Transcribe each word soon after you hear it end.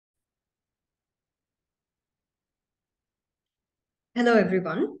Hello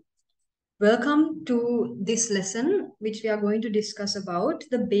everyone. Welcome to this lesson which we are going to discuss about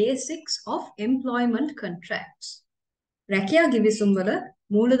the basics of employment contracts. රැකියා ගිවිසුම් වල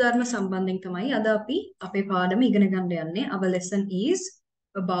මූලධර්ම සම්බන්ධයෙන් තමයි අද අපි අපේ පාඩම ඉගෙන ගන්න යන්නේ. Our lesson is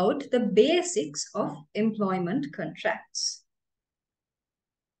about the basics of employment contracts.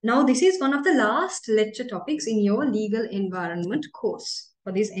 Now this is one of the last lecture topics in your legal environment course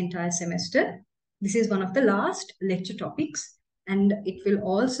for this entire semester. This is one of the last lecture topics. And it will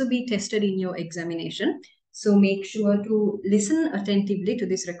also be tested in your examination. So make sure to listen attentively to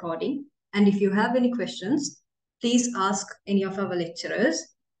this recording. And if you have any questions, please ask any of our lecturers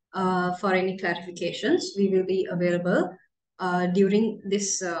for any clarifications. We will be available during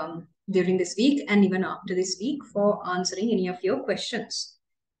this week and even after this week for answering any of your questions.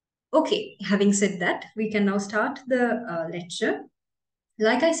 Okay, having said that, we can now start the lecture.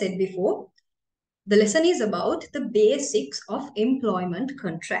 Like I said before, the lesson is about the basics of employment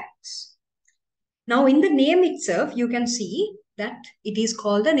contracts. Now, in the name itself, you can see that it is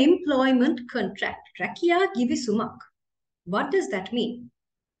called an employment contract. රැකියා ගිවිසුමක්. What does that mean?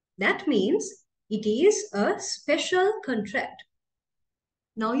 That means it is a special contract.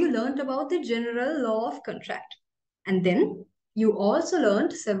 Now, you learned about the general law of contract. And then you also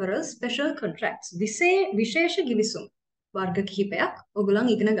learned several special contracts. විශේෂ ගිවිසුම් වර්ග කිහිපයක් ඔයගොල්ලන්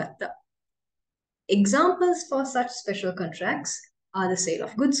ඉගෙන ගත්තා. Examples for such special contracts are the sale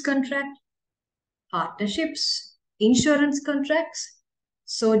of goods contract, partnerships, insurance contracts.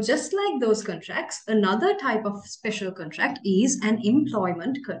 So just like those contracts, another type of special contract is an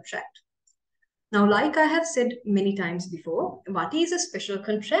employment contract. Now, like I have said many times before, what is a special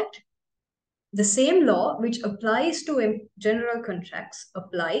contract? The same law which applies to general contracts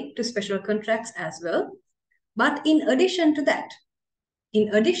apply to special contracts as well. But in addition to that,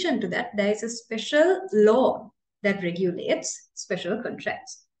 there is a special law that regulates special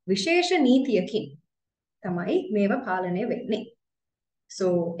contracts. විශේෂ නීතියකින් තමයි මේවා පාලනය වෙන්නේ.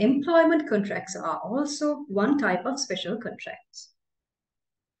 So employment contracts are also one type of special contracts.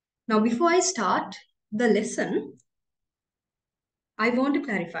 Now, before I start the lesson, I want to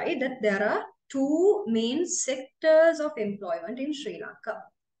clarify that there are two main sectors of employment in Sri Lanka.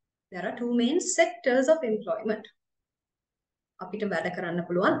 There are two main sectors of employment. අපිට වැඩ කරන්න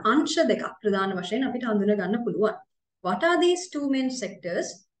පුළුවන් අංශ දෙකක් ප්‍රධාන වශයෙන් අපිට හඳුනා ගන්න පුළුවන්. What are these two main sectors?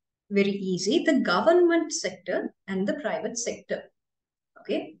 Very easy, the government sector and the private sector.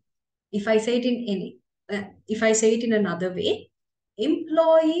 Okay, if I say it in another way,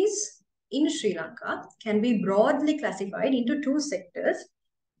 employees in Sri Lanka can be broadly classified into two sectors: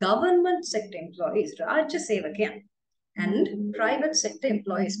 government sector employees, රාජ්‍ය සේවකයන්, and private sector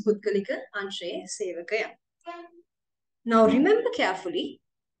employees, පුද්ගලික අංශයේ සේවකයන්. Now, remember carefully,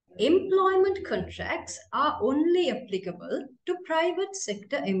 employment contracts are only applicable to private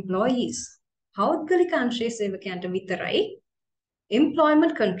sector employees. පෞද්ගලික අංශයේ සේවකයන්ට විතරයි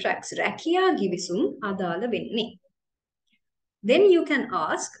employment contracts රැකියා ගිවිසුම් අදාළ වෙන්නේ. Then you can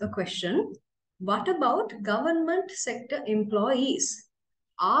ask a question, what about government sector employees?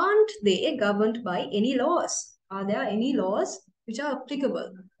 Aren't they governed by any laws? Are there any laws which are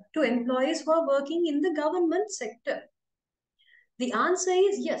applicable to employees who are working in the government sector? The answer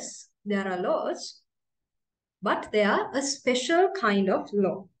is yes, there are laws, but they are a special kind of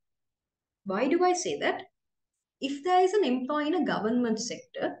law. Why do I say that? If there is an employee in a government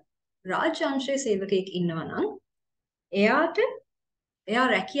sector, රාජ්‍ය අංශයේ සේවකයෙක් ඉන්නවා නම් එයා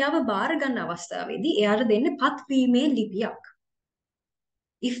රැකියාව බාර ගන්න අවස්ථාවේදී එයාට දෙන්නේ පත්වීමේ ලිපියක්.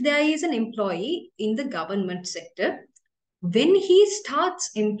 If there is an employee in the government sector, when he starts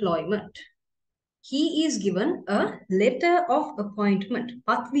employment, he is given a letter of appointment,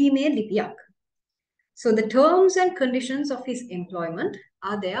 පත්වීමේ ලිපියක්. So the terms and conditions of his employment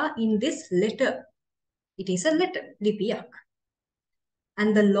are there in this letter. It is a letter, ලිපියක්.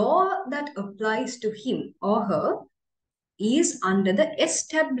 And the law that applies to him or her is under the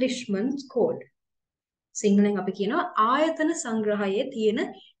establishment code. සිංහලෙන් අපි කියනවා ආයතන සංග්‍රහයේ තියෙන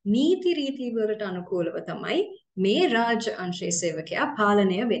නීති රීති වලට අනුකූලව තමයි මේ රාජ්‍ය අංශයේ සේවකයා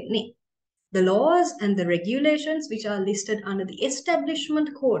පාලනය වෙන්නේ. The laws and the regulations which are listed under the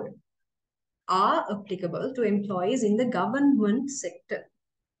establishment code are applicable to employees in the government sector.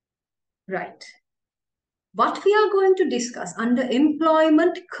 Right. What we are going to discuss under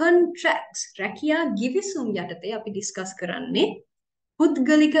employment contracts, රැකියා ගිවිසුම් යටතේ අපි discuss කරන්නේ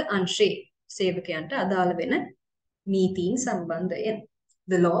පුද්ගලික අංශයේ සේවකයන්ට අදාළ වෙන නීතීන් සම්බන්ධයෙන්.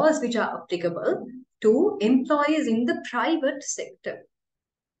 The laws which are applicable to employees in the private sector.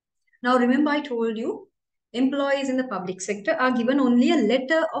 Now, remember I told you, employees in the public sector are given only a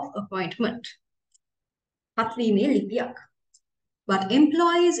letter of appointment. පත්වීමේ ලිපියක්. But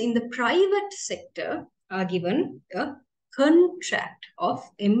employees in the private sector are given a contract of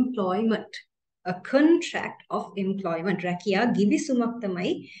employment. A contract of employment. රැකියා ගිවිසුමක්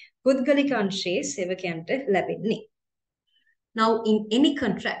තමයි පුද්ගලික අංශයේ සේවකයන්ට ලැබෙන්නේ. Now, in any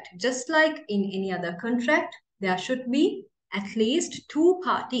contract, just like in any other contract, there should be at least two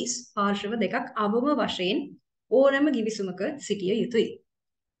parties. පාර්ශව දෙකක් අවම වශයෙන් ඕනෑම ගිවිසුමක සිටිය යුතුයි.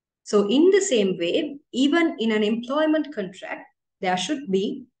 So, in the same way, even in an employment contract, there should be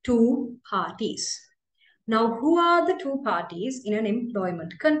two parties. Now, who are the two parties in an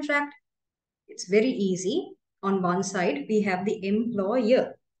employment contract? It's very easy. On one side, we have the employer,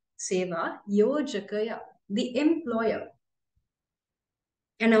 Seva Yojakaya, the employer.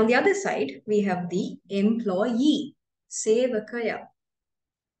 And on the other side, we have the employee, Sevakaya.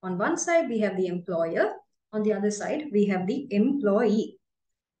 On one side, we have the employer. On the other side, we have the employee.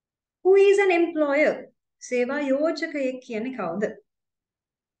 Who is an employer? Seva Yojakaya kiyane kawuda?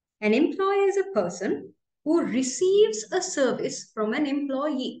 An employer is a person who receives a service from an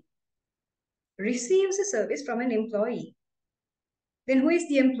employee. Receives a service from an employee. Then who is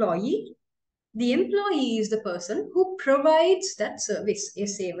the employee? The employee is the person who provides that service. ඒ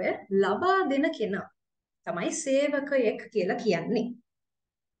සේවය ලබා දෙන කෙනා තමයි සේවකයෙක් කියලා කියන්නේ.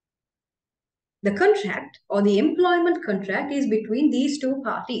 The contract or the employment contract is between these two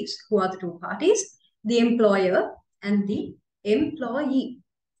parties. Who are the two parties? The employer and the employee.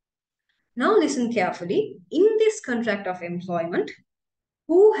 Now listen carefully. In this contract of employment,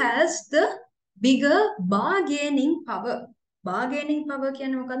 who has the bigger bargaining power? Bargaining power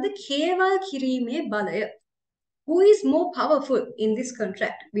කියන්නේ මොකද්ද? කේවල් කිරීමේ බලය. Who is more powerful in this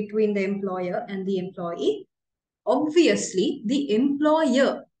contract between the employer and the employee? Obviously, the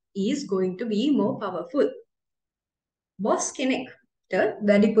employer is going to be more powerful. Boss කෙනෙක්ට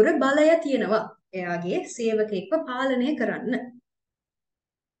වැඩිපුර බලය තියෙනවා. එයාගේ සේවකයෙක්ව පාලනය කරන්න.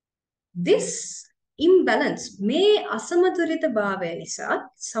 This imbalance මේ අසමතුලිතභාවය නිසා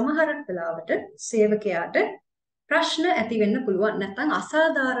සමහරක් වෙලාවට සේවකයාට ප්‍රශ්න ඇති වෙන්න පුළුවන්. නැත්නම්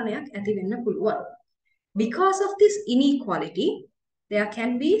අසාධාරණයක් ඇති වෙන්න පුළුවන්. Because of this inequality, there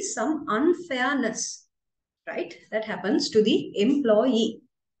can be some unfairness, right? That happens to the employee.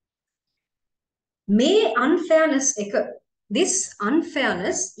 May unfairness occur. This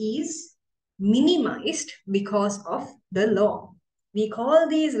unfairness is minimized because of the law. We call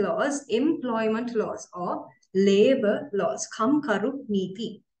these laws employment laws or labor laws. Kamkaru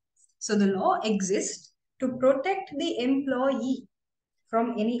Niti. So the law exists to protect the employee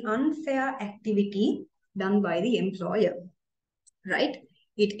from any unfair activity done by the employer, right?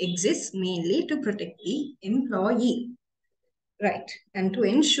 It exists mainly to protect the employee, right? And to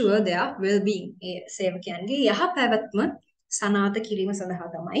ensure their well-being. සේවකයන්ගේ යහපැවැත්ම සනාථ කිරීම සඳහා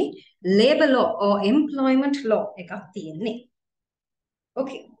තමයි labor law or employment law එකක් තියෙන්නේ.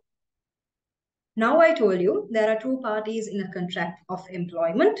 Okay. Now I told you there are two parties in a contract of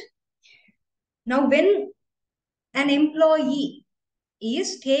employment. Now when an employee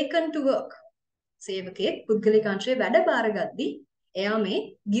is taken to work, සේවකයෙක් පුද්ගලික අංශයේ වැඩ බාරගද්දී එයා මේ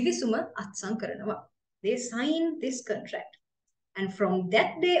ගිවිසුම අත්සන් කරනවා. They sign this contract. And from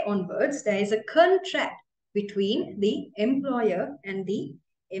that day onwards, there is a contract between the employer and the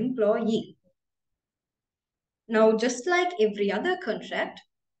employee. Now, just like every other contract,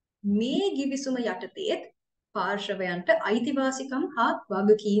 මේ ගිවිසුම යටතේත් පාර්ශවයන්ට අයිතිවාසිකම් හා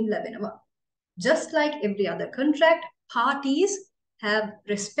වගකීම් ලැබෙනවා. Just like every other contract, parties have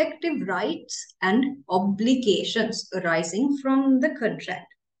respective rights and obligations arising from the contract.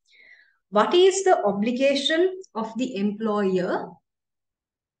 What is the obligation of the employer?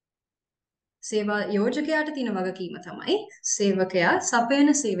 සේවා යෝජකයාට තියෙන වගකීම තමයි සේවකයා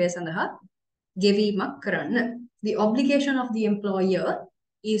සපයන සේවය සඳහා ගෙවීමක් කරන්න. The obligation of the employer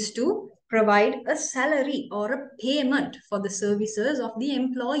is to provide a salary or a payment for the services of the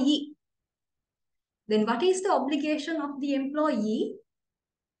employee. Then what is the obligation of the employee?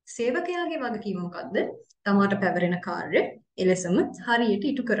 සේවකයාගේ වගකීම මොකද්ද? තමාට පැවරෙන කාර්ය එලෙසම හරියට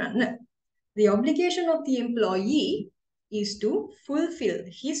ඉටු කරන්න. The obligation of the employee is to fulfill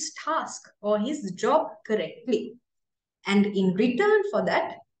his task or his job correctly. And in return for that,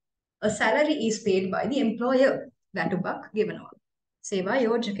 a salary is paid by the employer. වැටුපක් ගෙවනවා. සේවා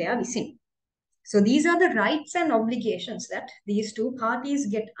යෝජකයා විසින්. So these are the rights and obligations that these two parties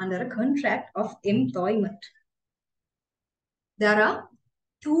get under a contract of employment. There are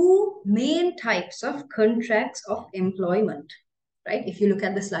two main types of contracts of employment, right? If you look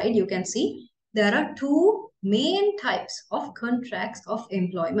at the slide, you can see there are two main types of contracts of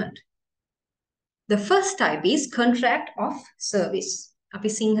employment. The first type is contract of service. අපි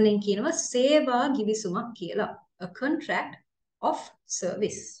සිංහලෙන් කියනවා සේවා ගිවිසුමක් කියලා. A contract of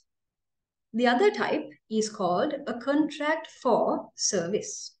service. The other type is called a contract for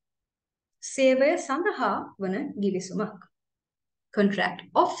service. සේවය සඳහා වන ගිවිසුමක්. Contract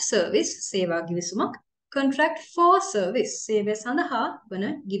of service, සේවා ගිවිසුමක්. Contract for service, සේවය සඳහා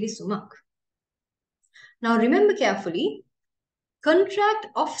වන ගිවිසුමක්. Now remember carefully, contract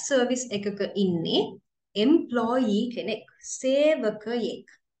of service එකක ඉන්නේ employee කෙනෙක්, සේවකයෙක්.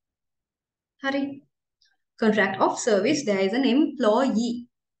 හරි. Contract of service, there is an employee.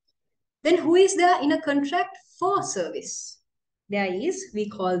 Then who is there in a contract for service? There is, we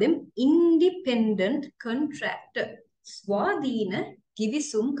call them independent contractor. ස්වාධීන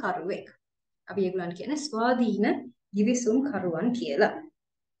ගිවිසුම් කරුවෙක්. අපි ඒගොල්ලන්ට කියන්නේ ස්වාධීන ගිවිසුම් කරුවන් කියලා.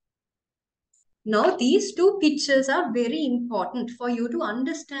 Now these two pictures are very important for you to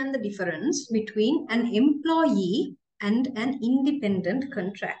understand the difference between an employee and an independent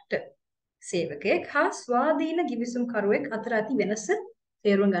contractor. සේවකයෙක් හා ස්වාධීන ගිවිසුම් කරුවෙක් අතර ඇති වෙනස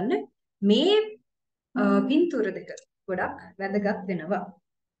තේරුම් ගන්න මේ පින්තූර දෙක ගොඩක් වැදගත් වෙනවා.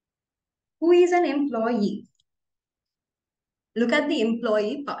 Who is an employee? Look at the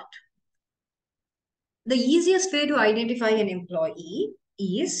employee part. The easiest way to identify an employee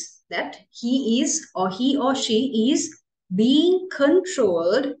is that he or she is being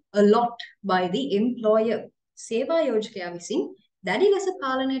controlled a lot by the employer. සේවා යෝජකයා විසින් දැඩි ලෙස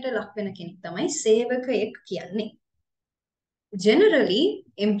පාලනයට ලක් වෙන කෙනෙක් තමයි සේවකයෙක් කියන්නේ. Generally,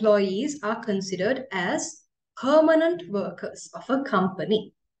 employees are considered as permanent workers of a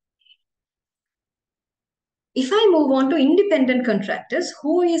company. If I move on to independent contractors,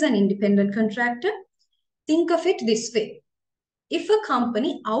 who is an independent contractor? Think of it this way. If a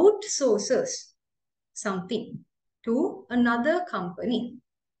company outsources something to another company,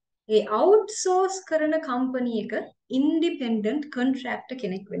 a outsource කරන company එක independent contractor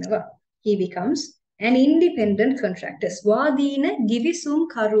කෙනෙක් වෙනවා. He becomes an independent contractor. ස්වාධීන ගිවිසුම්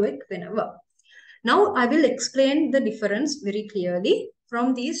කරුවෙක් වෙනවා. Now I will explain the difference very clearly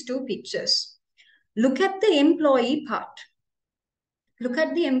from these two pictures. Look at the employee part. Look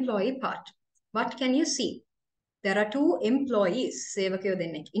at the employee part. What can you see? There are two employees. සේවකයෝ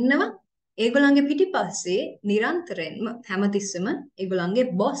දෙන්නෙක් ඉන්නවා. ඒගොල්ලන්ගේ පිටිපස්සේ නිරන්තරයෙන්ම හැමතිස්සෙම ඒගොල්ලන්ගේ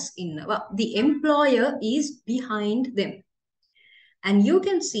boss ඉන්නවා. The employer is behind them. And you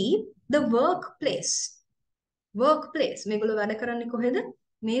can see the workplace. Workplace. මේගොල්ලෝ වැඩ කරන්නේ කොහෙද?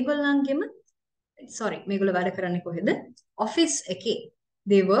 මේගොල්ලන්ගෙම මේගොල්ලෝ වැඩ කරන්නේ කොහෙද? Office එකේ.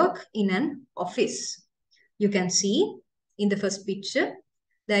 They work in an office. You can see in the first picture,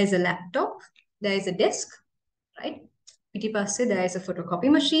 there is a laptop, there is a desk, right? Pitipasse, there is a photocopy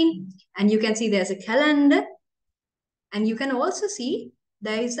machine, and you can see there's a calendar, and you can also see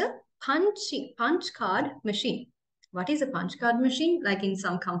there is a punch card machine. What is a punch card machine? Like in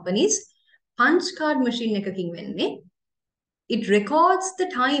some companies, punch card machine එකකින් වෙන්නේ, it records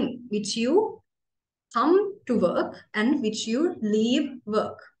the time which you come to work and which you leave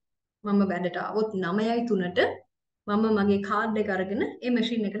work. මම වැඩට આવොත් 9:03ට මම මගේ card එක අරගෙන ඒ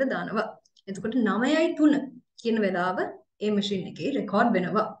machine එකට දානවා. එතකොට 9:03 කියන වෙලාව ඒ මැෂින් එකේ රෙකෝඩ්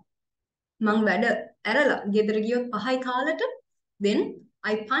වෙනවා. මම වැඩ ඇරලා ගෙදර ගියොත් 5යි කාලට then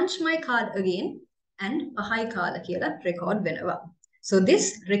I punch my card again and 5යි කාල කියලා රෙකෝඩ් වෙනවා. So this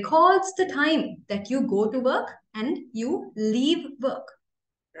records the time that you go to work and you leave work,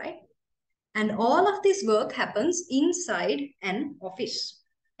 right? And all of this work happens inside an office.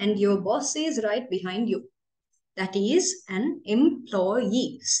 And your boss is right behind you. That is an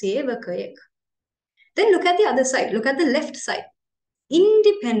employee. සේවකයෙක්. Then look at the other side. Look at the left side.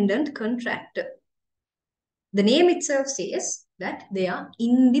 Independent contractor. The name itself says that they are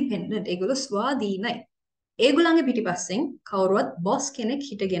independent. ඒගොල්ලෝ ස්වාධීනයි. ඒගොල්ලන්ගේ පිටිපස්සෙන් කවුරුවත් boss කෙනෙක්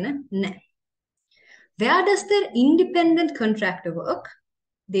හිටගෙන නැහැ. Where does the independent contractor work?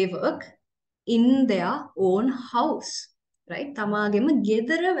 They work in their own house, right? තමාගෙම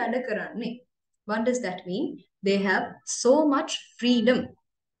ගෙදර වැඩ කරන්නේ. What does that mean? They have so much freedom.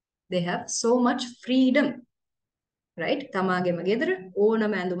 They have so much freedom, right? තමාගෙම ගෙදර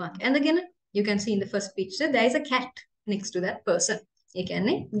ඕනම ඇඳුමක් ඇඳගෙන, you can see in the first picture there is a cat next to that person. ඒ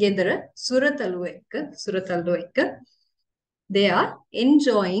කියන්නේ ගෙදර සුරතල්ලෝ එක්ක they are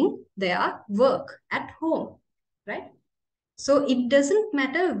enjoying their work at home, right? So it doesn't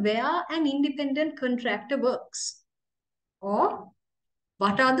matter where an independent contractor works or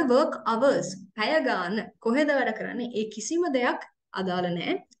what are the work hours. පැය ගන්න කොහෙද වැඩ කරන්නේ? ඒ කිසිම දෙයක් අදාළ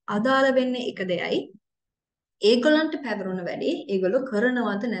නැහැ. අදාළ වෙන්නේ එක දෙයයි. ඒගොල්ලන්ට පැවරුණ වැඩේ ඒගොල්ලෝ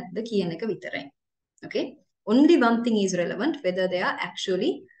කරනවද නැද්ද කියන එක විතරයි. Okay? Only one thing is relevant, whether they are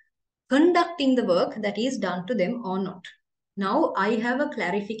actually conducting the work that is done to them or not. Now I have a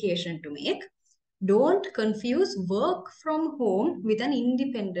clarification to make. Don't confuse work from home with an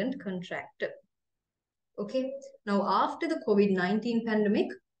independent contractor. Okay. Now, after the COVID-19 pandemic,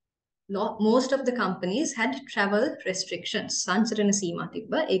 most of the companies had travel restrictions. සංචරණ සීමා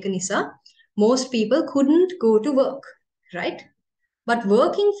තිබ්බ. ඒක නිසා most people couldn't go to work, right? But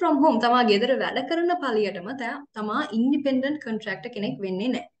working from home, තමා ගෙදර වැඩ කරන පළියටම තමා independent contractor කෙනෙක් වෙන්නේ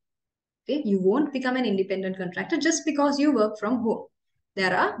නැහැ. Okay? You won't become an independent contractor just because you work from home.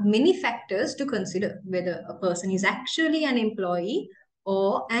 There are many factors to consider whether a person is actually an employee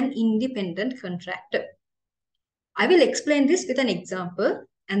or an independent contractor. I will explain this with an example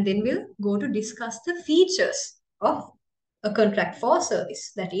and then we'll go to discuss the features of a contract for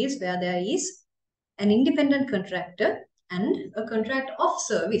service. That is where there is an independent contractor and a contract of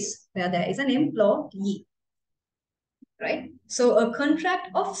service where there is an employee. Right? So a contract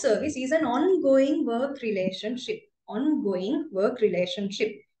of service is an ongoing work relationship. Ongoing work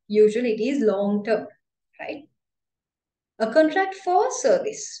relationship. Usually it is long term. Right? A contract for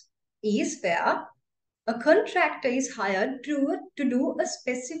service is where a contractor is hired to do a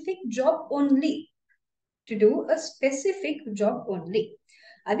specific job only. To do a specific job only.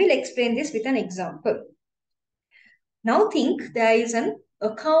 I will explain this with an example. Now think there is an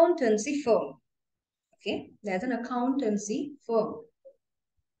accountancy firm. Okay, there's an accountancy firm.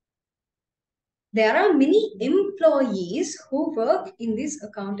 There are many employees who work in this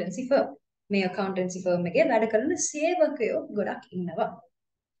accountancy firm. මේ accountancy firm එකේ වැඩ කරන සේවකයෝ ගොඩක් ඉන්නවා.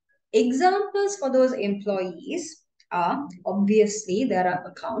 Examples for those employees are obviously there are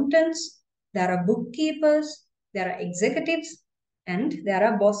accountants, there are bookkeepers, there are executives, and there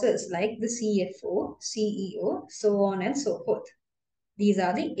are bosses like the CFO, CEO, so on and so forth. These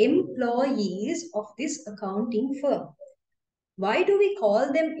are the employees of this accounting firm. Why do we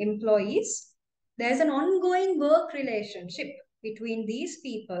call them employees? There's an ongoing work relationship between these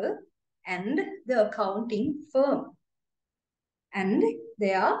people and the accounting firm. And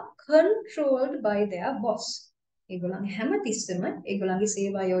they are controlled by their boss. ඒගොල්ලන්ගේ හැමතිස්සෙම ඒගොල්ලන්ගේ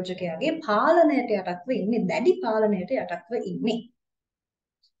සේවා යෝජකයාගේ පාලනයට යටත්ව ඉන්නේ, දැඩි පාලනයට යටත්ව ඉන්නේ.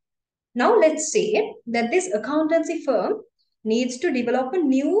 Now let's say that this accountancy firm needs to develop a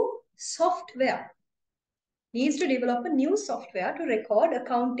new software. Needs to develop a new software to record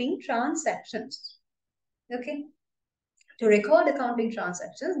accounting transactions. Okay. To record accounting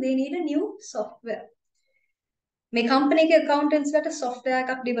transactions, they need a new software. මේ company එකේ accountants ලට software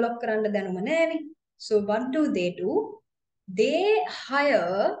එකක් develop කරන්න දැනුම නැහැනේ. So what do? They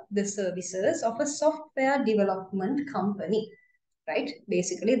hire the services of a software development company. Right?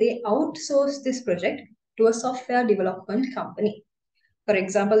 Basically, they outsource this project to a software development company. For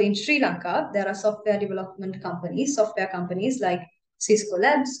example, in Sri Lanka, there are software development companies, software companies like Cisco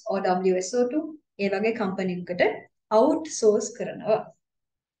Labs or WSO2. ඒ වගේ company එකකට outsource කරනවා.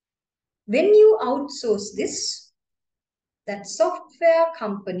 When you outsource this, that software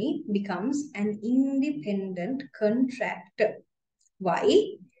company becomes an independent contractor. Why?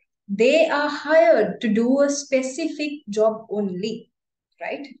 They are hired to do a specific job only.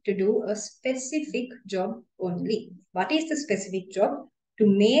 Right? To do a specific job only. What is the specific job? To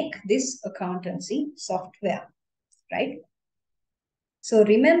make this accountancy software. Right? So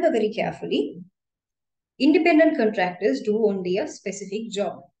remember very carefully, independent contractors do only a specific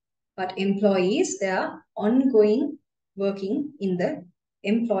job. But employees, they are ongoing working in the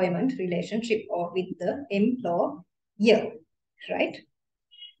employment relationship or with the employer. Right?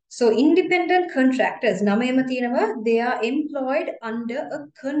 So independent contractors, නමයම තියෙනවා, they are employed under a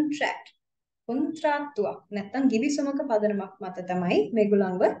contract. කොන්ත්‍රාත්තුවක් නැත්නම් ගිවිසුමක පදනමක් මත තමයි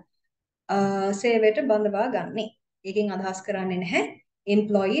මේගොල්ලන්ව සේවයට බඳවා ගන්නෙ. ඒකෙන් අදහස් කරන්නේ නැහැ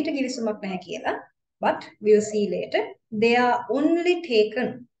employee ට ගිවිසුමක් නැහැ කියලා. But we'll see later. They are only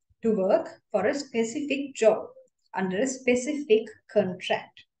taken to work for a specific job under a specific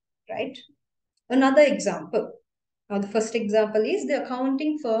contract. Right? Another example. Now, the first example is the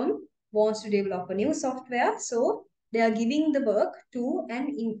accounting firm wants to develop a new software. So, they are giving the work to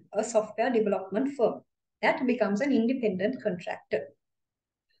a software development firm. That becomes an independent contractor.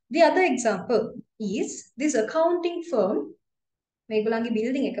 The other example is this accounting firm, මේගොල්ලන්ගේ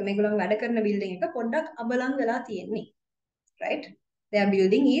building එක, මේගොල්ලන් වැඩ කරන building එක පොඩ්ඩක් අබලන් වෙලා තියෙන්නේ. Right? Their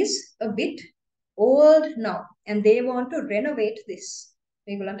building is a bit old now and they want to renovate this.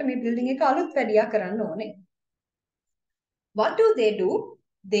 මේගොල්ලන්ට මේ building එක අලුත් වැඩියා කරන්න ඕනේ. What do?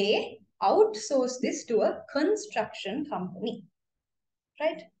 They outsource this to a construction company.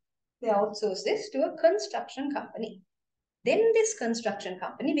 Right? They outsource this to a construction company. Then this construction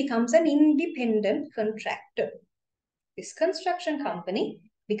company becomes an independent contractor. This construction company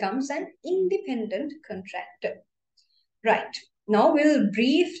becomes an independent contractor. Right. Now we'll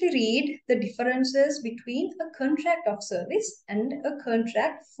briefly read the differences between a contract of service and a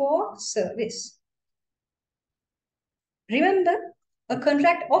contract for service. Remember, a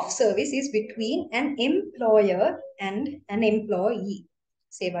contract of service is between an employer and an employee.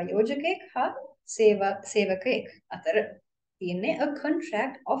 Seva yojake ha sevakek අතර තියෙන්නේ a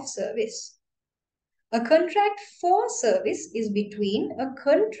contract of service. A contract for service is between a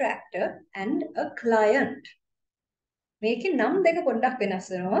contractor and a client. මේකේ නම් දෙක පොඩ්ඩක් වෙනස්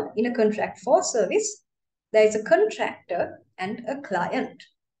වෙනවා. In a contract for service, there is a contractor and a client.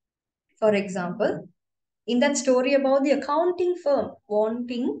 For example, in that story about the accounting firm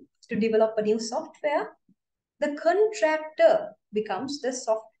wanting to develop a new software, the contractor becomes the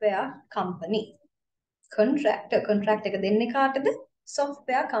software company. Contract එක දෙන්නේ කාටද?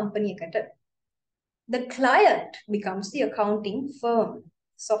 Software company එකට. The client becomes the accounting firm.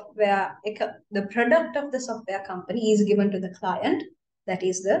 The product of the software company is given to the client, that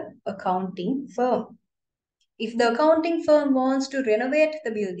is the accounting firm. If the accounting firm wants to renovate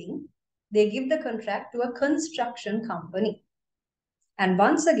the building, they give the contract to a construction company. And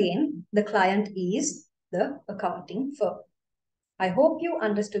once again, the client is the accounting firm. I hope you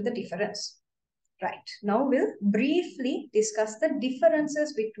understood the difference. Right. Now we'll briefly discuss the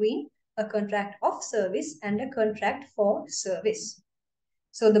differences between a contract of service and a contract for service.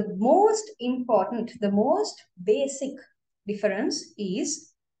 So the most important, the most basic difference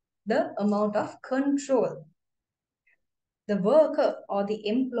is the amount of control. The worker or the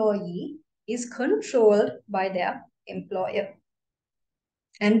employee is controlled by their employer.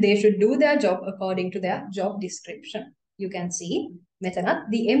 And they should do their job according to their job description. You can see,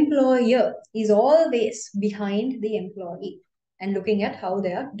 the employer is always behind the employee and looking at how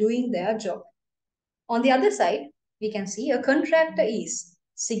they are doing their job. On the other side, we can see a contractor is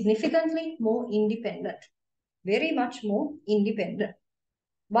significantly more independent, very much more independent.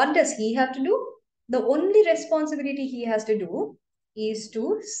 What does he have to do? The only responsibility he has to do is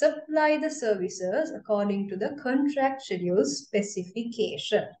to supply the services according to the contract schedule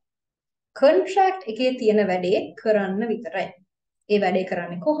specification. Contract එකේ තියෙන වැඩේ කරන්න විතරයි. ඒ වැඩේ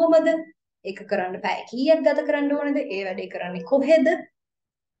කරන්නේ කොහොමද? ඒක කරන්න පැය කීයක් ගත කරන්න ඕනද? ඒ වැඩේ කරන්නේ කොහෙද?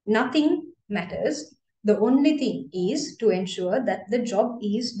 Nothing matters. The only thing is to ensure that the job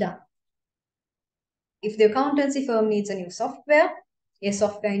is done. If the accountancy firm needs a new software, a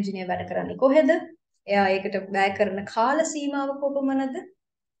software engineer වැඩ කරන්නේ කොහෙද? එයා ඒකට වැය කරන කාල සීමාව කොපමණද?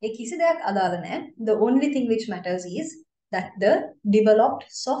 ඒ කිසි දෙයක් අදාළ නැහැ. The only thing which matters is that the developed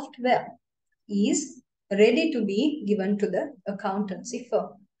software is ready to be given to the accountancy firm.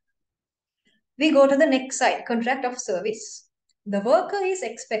 We go to the next side, contract of service. The worker is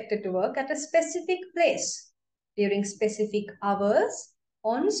expected to work at a specific place during specific hours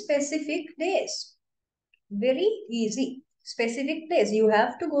on specific days. Very easy. Specific place. You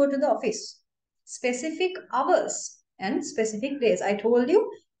have to go to the office. Specific hours and specific days. I told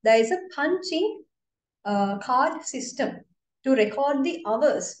you there is a punching card system to record the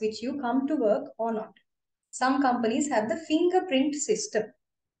hours which you come to work or not. Some companies have the fingerprint system.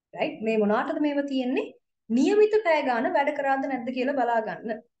 Right? මේ මොනකටද මේව තියෙන්නේ? නියමිත පැය ගන්න වැඩ කරාද නැද්ද කියලා බලා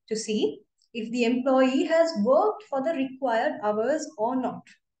ගන්න. To see if the employee has worked for the required hours or not.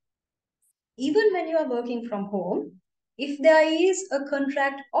 Even when you are working from home, if there is a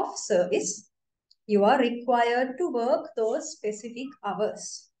contract of service, you are required to work those specific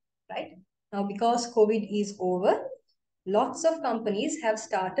hours, right? Now, because COVID is over, lots of companies have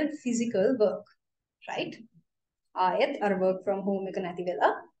started physical work, right? ආයෙත් අර work from home එක නැති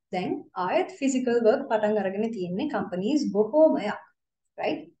වෙලා දැන් ආයෙත් physical work පටන් අරගෙන තියෙන්නේ companies බොහෝමයක්,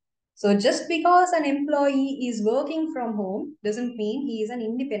 right? So just because an employee is working from home doesn't mean he is an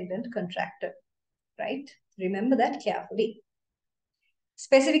independent contractor, right? Remember that carefully.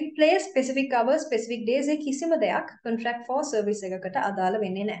 Specific place, specific hours, specific days එක කිසිම දෙයක් contract for service එකකට අදාළ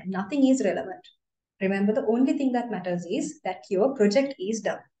වෙන්නේ නැහැ. Nothing is relevant. Remember, the only thing that matters is that your project is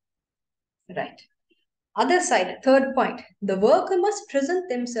done, right? Other side, third point, the worker must present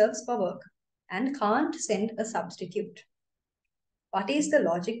themselves for work and can't send a substitute. What is the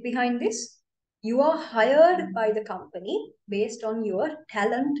logic behind this? You are hired by the company based on your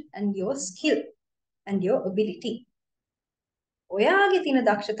talent and your skill and your ability. ඔයාගේ තියෙන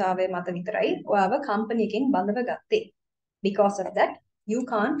දක්ෂතාවය මත විතරයි ඔයාව company එකෙන් බඳව ගත්තේ. Because of that, you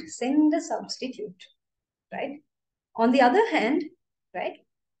can't send a substitute, right? On the other hand, right,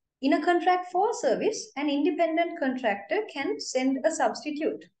 in a contract for service, an independent contractor can send a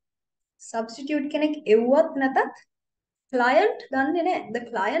substitute. Substitute කෙනෙක් එව්වත් නැතත් client දන්නේ නැහැ. The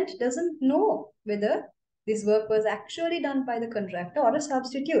client doesn't know whether this work was actually done by the contractor or a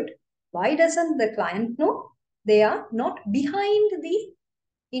substitute. Why doesn't the client know? They are not behind the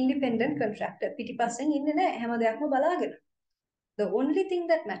independent contractor. පිටිපස්සෙන් ඉන්නේ නැහැ හැම දෙයක්ම බලාගෙන. The only thing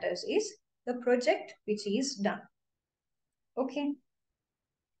that matters is the project which is done. Okay.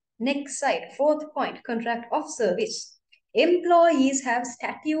 Next slide, fourth point, contract of service. Employees have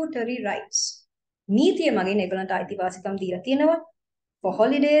statutory rights. නීතිය මගින් ඒගොල්ලන්ට අයිතිවාසිකම් දීලා තියෙනවා. For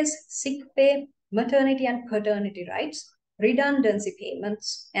holidays, sick pay, maternity and paternity rights, redundancy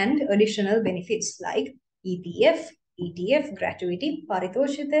payments, and additional benefits like EPF, ETF, gratuity,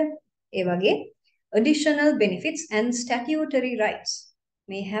 paritoshita, ඒ වගේ additional benefits and statutory rights.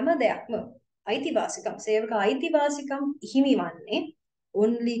 මේ හැම දෙයක්ම අයිතිවාසිකම්, සේවක අයිතිවාසිකම් හිමිවන්නේ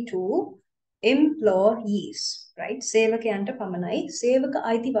only to employees, right? සේවකයන්ට පමණයි සේවක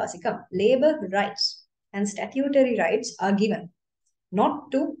අයිතිවාසිකම්, labor rights and statutory rights are given.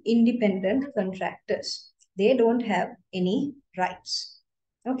 Not to independent contractors. They don't have any rights.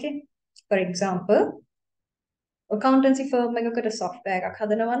 Okay. For example, accountancy firm එකකට software එකක්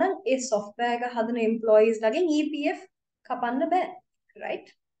හදනවා නම් ඒ software එක හදන employees ලගෙන් EPF කපන්න බෑ. Right?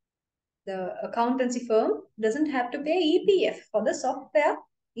 The accountancy firm doesn't have to pay EPF for the software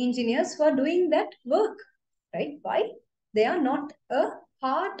engineers who are doing that work. Right? Why? They are not a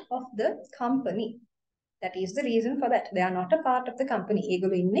part of the company. That is the reason for that. They are not a part of the company.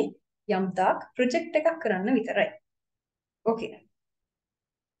 ඒගොල්ලෝ ඉන්නේ යම් තාක් project එකක් කරන්න විතරයි. Okay.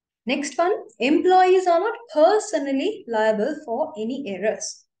 Next one, employees are not personally liable for any errors.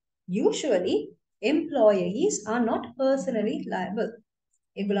 Usually, employees are not personally liable.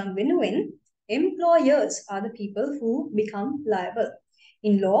 ඒගොල්ලන් වෙනුවෙන් employers are the people who become liable.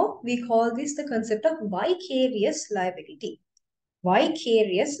 In law, we call this the concept of vicarious liability.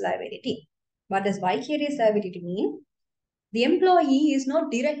 Vicarious liability. What does vicarious liability mean? The employee is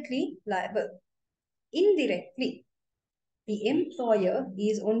not directly liable. Indirectly, the employer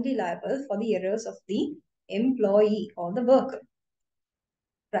is only liable for the errors of the employee or the worker.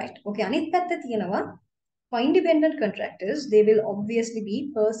 Right. Okay. අනිත් පැත්ත තියෙනවා. For independent contractors, they will obviously be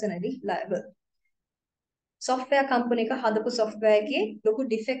personally liable. Software company එක හදපු software එකේ ලොකු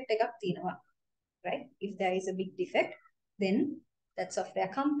defect එකක් තියෙනවා. Right? If there is a big defect, then that software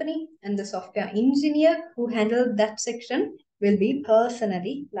company and the software engineer who handled that section will be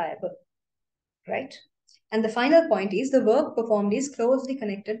personally liable, right? And the final point is the work performed is closely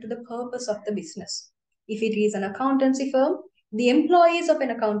connected to the purpose of the business. If it is an accountancy firm, the employees of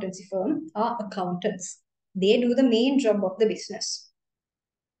an accountancy firm are accountants. They do the main job of the business.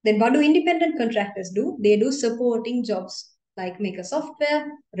 Then what do independent contractors do? They do supporting jobs like make a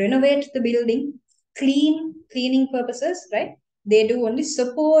software, renovate the building, cleaning purposes, right? They do only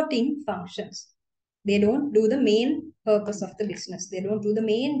supporting functions. They don't do the main purpose of the business. They don't do the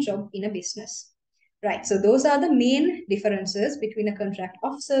main job in a business. Right. So those are the main differences between a contract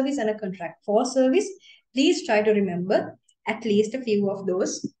of service and a contract for service. Please try to remember at least a few of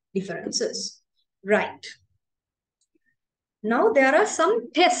those differences. Right. Now there are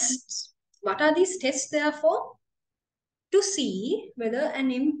some tests. What are these tests there for? To see whether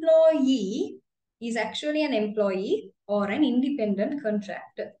an employee is actually an employee or an independent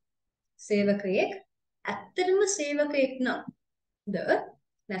contractor. සේවකයෙක් ඇත්තටම සේවකයෙක් නම් ද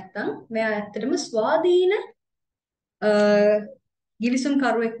නැත්නම් මෙයා ඇත්තටම ස්වාධීන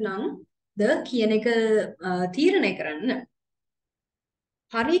ගිවිසුම්කරුවෙක් නම් ද කියන එක තීරණය කරන්න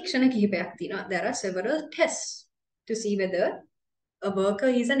පරීක්ෂණ කිහිපයක් තියෙනවා. There are several tests to see whether a worker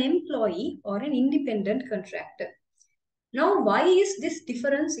is an employee or an independent contractor. Now, why is this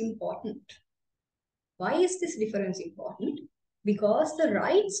difference important? Why is this difference important? Because the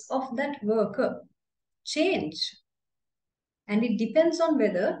rights of that worker change. And it depends on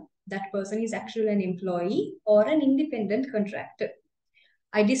whether that person is actually an employee or an independent contractor.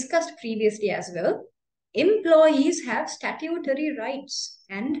 I discussed previously as well. Employees have statutory rights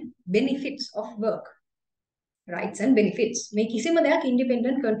and benefits of work. Rights and benefits. මේ කිසිම දෙයක්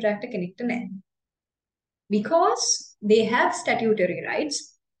independent contractor කෙනෙක්ට නැහැ. Because they have statutory rights,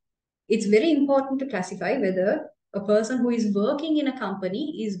 it's very important to classify whether a person who is working in a company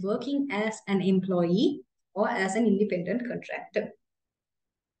is working as an employee or as an independent contractor.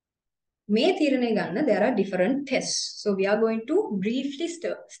 මේ තීරණය ගන්න there are different tests. So we are going to briefly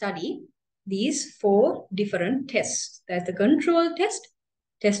study these 4 different tests. There's the control test,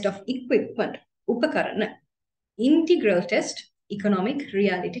 test of equipment, උපකරණ, integral test, economic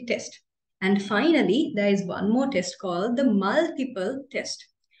reality test. And finally, there is one more test called the multiple test.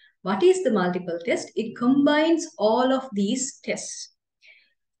 What is the multiple test? It combines all of these tests.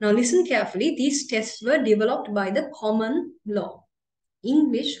 Now listen carefully. These tests were developed by the common law,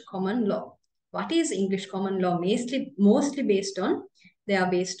 English common law. What is English common law? Mostly based on, they are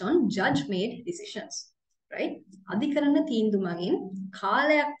based on judge-made decisions. right? අධිකරණ තීන්දුව මගින්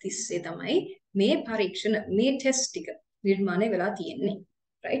කාලයක් තිස්සේ තමයි මේ පරීක්ෂණ මේ test ටික නිර්මාණය වෙලා තියෙන්නේ,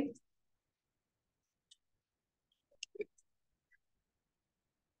 right?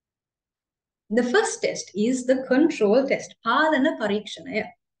 The first test is the control test. පාලන පරීක්ෂණය.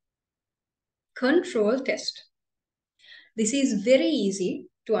 Control test. This is very easy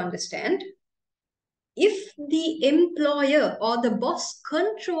to understand. If the employer or the boss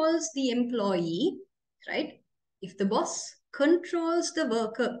controls the employee, right? If the boss controls the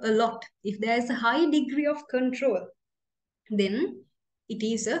worker a lot, if there is a high degree of control, then it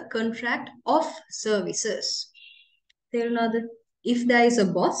is a contract of services. Another, if there is a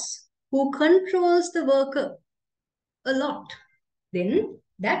boss who controls the worker a lot, then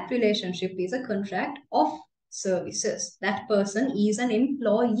that relationship is a contract of services. That person is an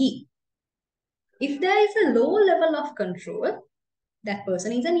employee. If there is a low level of control, that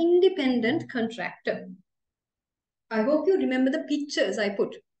person is an independent contractor. I hope you remember the pictures I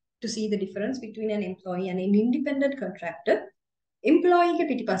put to see the difference between an employee and an independent contractor. Employee ke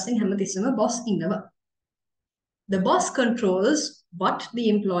පිටිපස්සෙන් හැමතිස්සෙම boss ඉන්නවා. The boss controls what the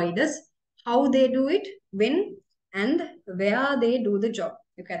employee does, how they do it, when and where they do the job.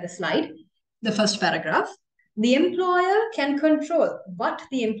 Look at the slide, the first paragraph. The employer can control what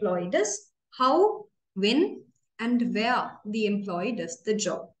the employee does, how, when, and where the employee does the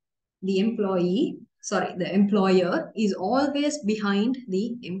job. The employer is always behind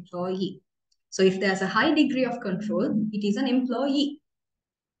the employee. So if there's a high degree of control, it is an employee.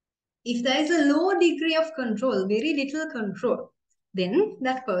 If there is a low degree of control, very little control, then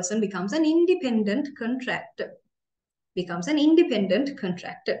that person becomes an independent contractor. Becomes an independent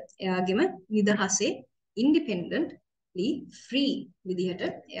contractor. එයාගෙම නිදහසේ independently free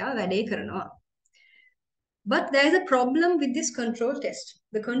විදිහට එයා වැඩේ කරනවා. But there is a problem with this control test.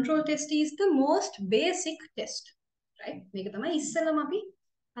 The control test is the most basic test, right? මේක තමයි ඉස්සෙල්ලම අපි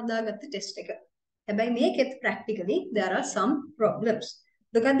හදාගත්ත test එක. හැබැයි මේකෙත් practically there are some problems.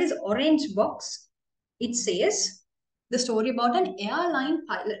 Look at this orange box. It says the story about an airline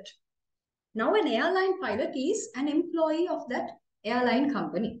pilot. Now an airline pilot is an employee of that airline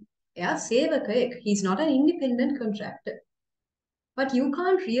company. Air sevakayek. He's not an independent contractor. But you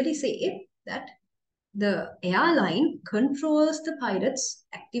can't really say that the airline controls the pilot's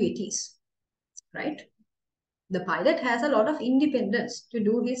activities, right? The pilot has a lot of independence to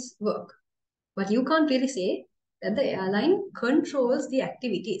do his work. But you can't really say that the airline controls the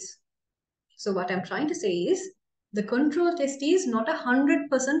activities. So what I'm trying to say is the control test is not 100%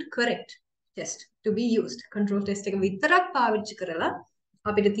 correct test to be used. Control test එක විතරක් පාවිච්චි කරලා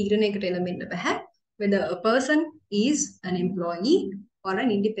අපිට තීරණයකට එළඹෙන්න බෑ whether a person is an employee or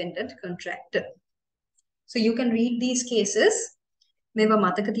an independent contractor. So you can read these cases. මේවා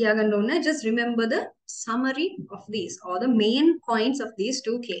මතක තියාගන්න ඕනේ. Just remember the summary of these or the main points of these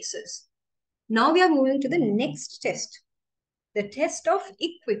two cases. Now we are moving to the next test. The test of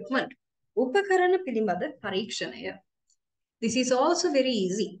equipment. උපකරණ පිළිබඳ පරීක්ෂණය. This is also very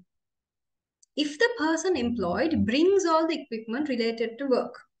easy. If the person employed brings all the equipment related to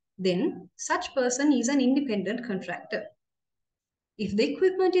work, then such person is an independent contractor. If the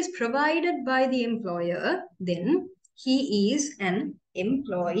equipment is provided by the employer, then he is an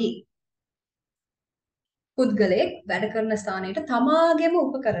employee. පුද්ගලයෙක් වැඩ කරන ස්ථානයට තමාගේම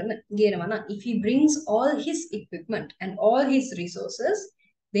උපකරණ ගෙනවා නම්, if he brings all his equipment and all his resources,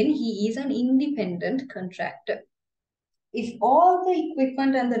 then he is an independent contractor. If all the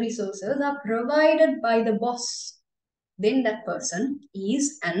equipment and the resources are provided by the boss, then that person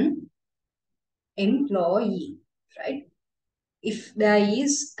is an employee, right? If there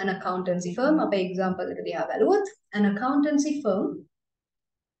is an accountancy firm, අපේ example එක දිහා බැලුවොත්, an accountancy firm,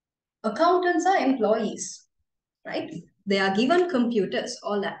 accountants are employees, right? They are given computers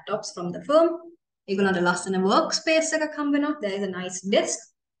or laptops from the firm. ඒගොල්ලන්ට ලස්සන workspace එකක් හම්බ වෙනවා. There is a nice desk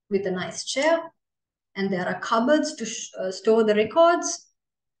with a nice chair, and there are cupboards to store the records,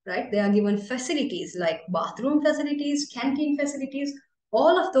 right? They are given facilities like bathroom facilities, canteen facilities.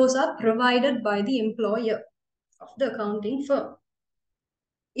 All of those are provided by the employer of the accounting firm.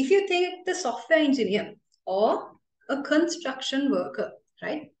 If you take the software engineer or a construction worker,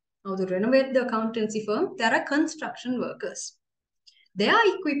 right? Now to renovate the accountancy firm, there are construction workers. Their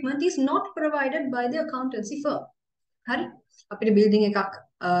equipment is not provided by the accountancy firm. හරි අපිට building එකක්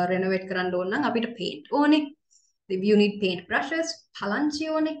renovate කරන්න ඕන නම් අපිට paint ඕනේ. You need paint brushes, පලංචි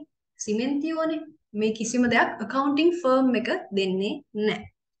ඕනේ, සිමෙන්ති ඕනේ. මේ කිසිම දෙයක් accounting firm එක දෙන්නේ නැහැ.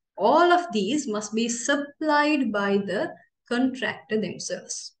 All of these must be supplied by the contractor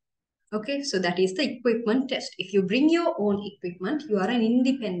themselves. Okay, so that is the equipment test. If you bring your own equipment, you are an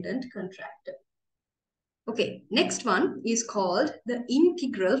independent contractor. Okay, next one is called the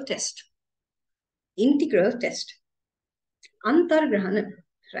integral test. Integral test. Antargrahana,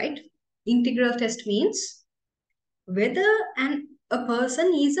 right? Integral test means whether a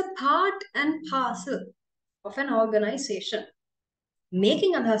person is a part and parcel of an organization.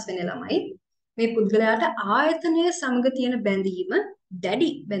 Making අදහස් වෙන ළමයි මේ පුද්ගලයාට ආයතනය සමග තියෙන බැඳීම දැඩි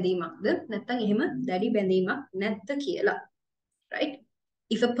බැඳීමක්ද නැත්නම් එහෙම දැඩි බැඳීමක් නැද්ද කියලා. Right?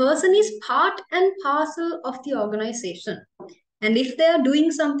 If a person is part and parcel of the organization, and if they are doing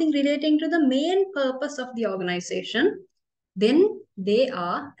something relating to the main purpose of the organization, then they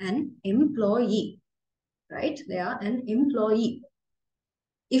are an employee. Right? They are an employee.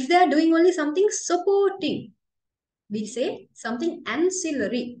 If they are doing only something supporting, we say something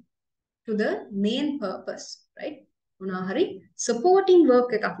ancillary to the main purpose, right? මොනාහරි supporting work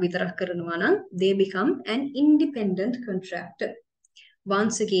එකක් විතරක් කරනවා නම් they become an independent contractor.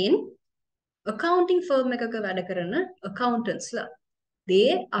 Once again, accounting firm එකක වැඩ කරන accountants ලා, they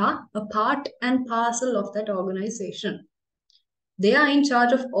are a part and parcel of that organization. They are in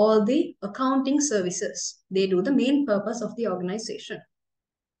charge of all the accounting services. They do the main purpose of the organization.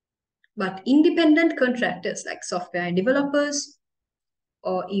 But independent contractors like software developers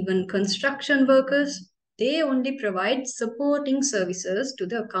or even construction workers, they only provide supporting services to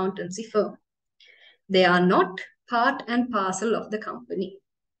the accountancy firm. They are not part and parcel of the company.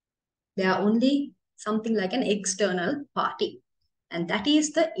 They are only something like an external party. And that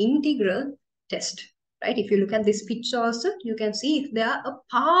is the integral test. Right? If you look at this picture also, you can see if they are a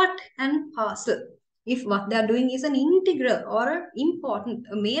part and parcel. If what they are doing is an integral or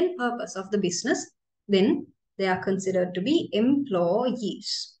a main purpose of the business, then they are considered to be employees.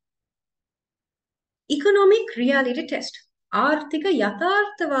 Economic reality test. ආර්ථික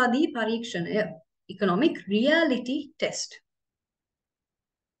යථාර්ථවාදී පරීක්ෂණය. Economic reality test.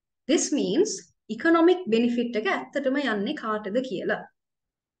 This means economic benefit එක ඇත්තටම යන්නේ කාටද කියලා.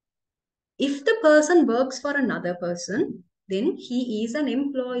 If the person works for another person, then he is an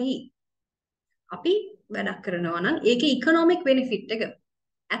employee. අපි වැඩක් කරනවා නම් ඒකේ economic benefit එක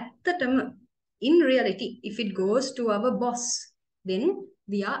ඇත්තටම in reality, if it goes to our boss, then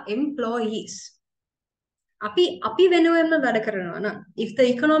we are employees. අපි වෙනුවෙන්ම වැඩ කරනවා නම් if the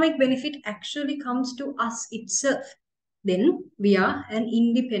economic benefit actually comes to us itself, then we are an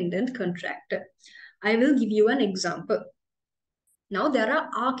independent contractor. I will give you an example. Now there are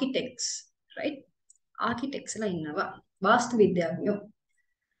architects, right? Architects la innawa. Vastu vidyarnyo.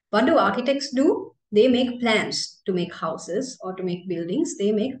 What do architects do? They make plans to make houses or to make buildings.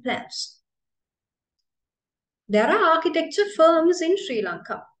 They make plans. There are architecture firms in Sri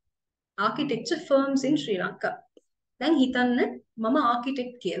Lanka. Architecture firms in Sri Lanka. Then hitanna mama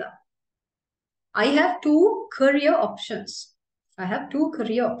architect කියලා. I have two career options.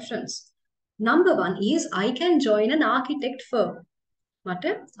 Number one is I can join an architect firm. මට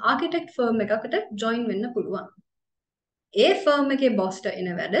architect firm එකකට join වෙන්න පුළුවන්. ඒ firm එකේ boss ට එන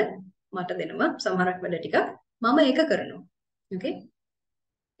වැඩ මට දෙනවා සමහරක් වැඩ ටිකක් මම ඒක කරනවා. Okay?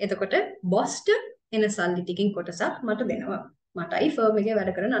 එතකොට boss ට එන සල්ලි ටිකකින් කොටසක් මට දෙනවා. මටයි firm එකේ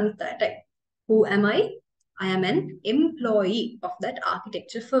වැඩ කරන අනිත් අයටයි. Who am I? I am an employee of that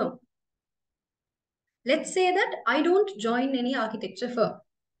architecture firm. Let's say that I don't join any architecture firm.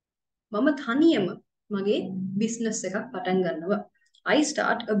 මම තනියම මගේ business එකක් පටන් ගන්නවා. I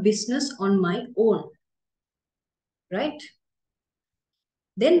start a business on my own. Right?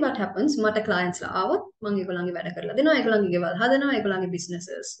 Then what happens? මට clients ලා ආවොත් මම ඒගොල්ලන්ගේ වැඩ කරලා දෙනවා. ඒගොල්ලන්ගේ ගෙවල් හදනවා. ඒගොල්ලන්ගේ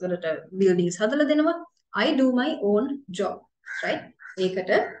businesses වලට buildings හදලා දෙනවා. I do my own job. Right?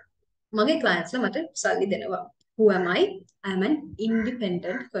 ඒකට මගේ clients ලා මට සල්ලි දෙනවා. Who am I? I am an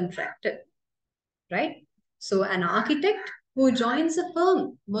independent contractor. Right? So an architect who joins a firm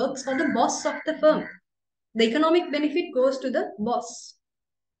works for the boss of the firm. The economic benefit goes to the boss.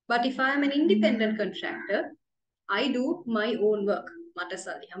 But if I am an independent contractor, I do my own work. මට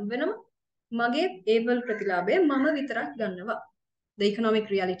සල්ලි හම්බ වෙනවා. මගේ ඒවල් ප්‍රතිලාභය මම විතරක් ගන්නවා. The economic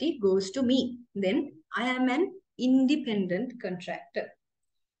reality goes to me. Then I am an independent contractor.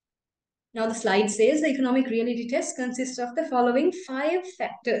 Now the slide says the economic reality test consists of the following 5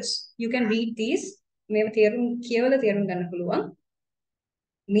 factors. You can read these. මේව කියවලා තේරුම් ගන්න පුළුවන්.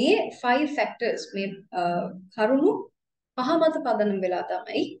 මේ 5 factors මේ කරුණු පහ මත පදනම් වෙලා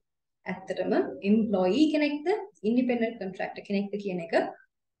තමයි ඇත්තටම employee කෙනෙක්ද independent contractor කෙනෙක්ද කියන එක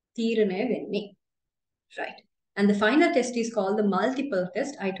තීරණය වෙන්නේ. Right. And the final test is called the multiple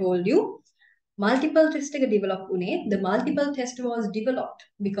test. I told you multiple test එක develop උනේ. The multiple test was developed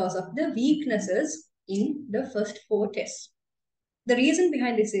because of the weaknesses in the first 4 tests. The reason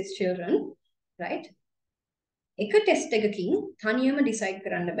behind this is, children, right? එක test එකකින් තනියම decide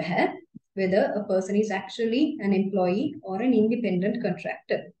කරන්න බෑ whether a person is actually an employee or an independent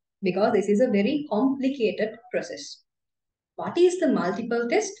contractor, because this is a very complicated process. What is the multiple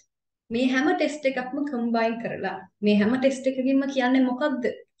test? මේ හැම test එකක්ම කම්බයින් කරලා මේ හැම ටෙස්ට් එකකින්ම කියන්නේ මොකක්ද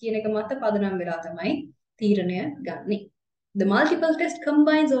කියන එක මත පදනම් වෙලා තමයි තීරණය ගන්නෙ. The multiple test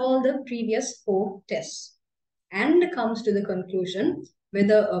combines all the previous 4 tests and comes to the conclusion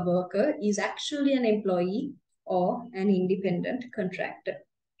whether a worker is actually an employee or an independent contractor,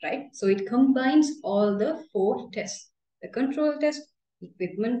 right? So it combines all the 4 tests: the control test,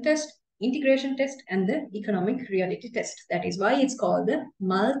 equipment test, integration test, and the economic reality test. That is why it's called the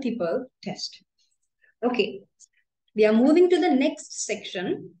multiple test. Okay, we are moving to the next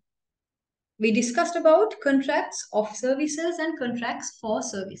section. We discussed about contracts of services and contracts for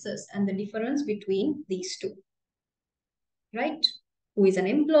services and the difference between these two, right? Who is an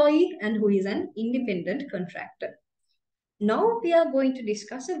employee and who is an independent contractor. Now we are going to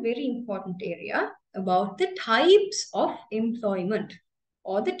discuss a very important area about the types of employment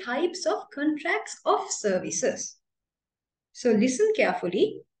or the types of contracts of services. So listen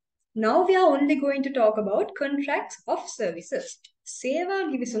carefully. Now we are only going to talk about contracts of services. සේවා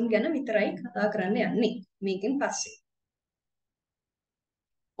ගිවිසුම් ගැන විතරයි කතා කරන්න යන්නේ මේකෙන් පස්සේ.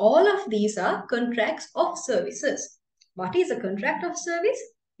 All of these are contracts of services. What is a contract of service?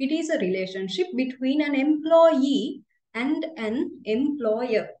 It is a relationship between an employee and an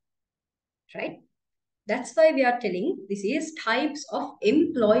employer, right? That's why we are telling this is types of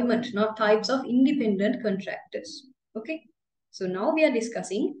employment, not types of independent contractors. Okay, so now we are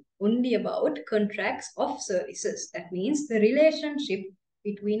discussing only about contracts of services. That means the relationship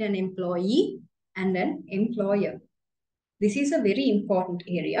between an employee and an employer. This is a very important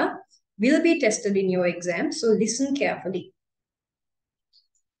area, will be tested in your exam, so listen carefully.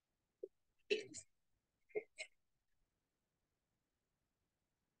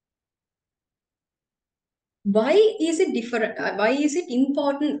 Why is it different? Why is it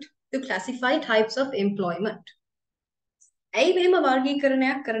important to classify types of employment? ඇයි මෙහෙම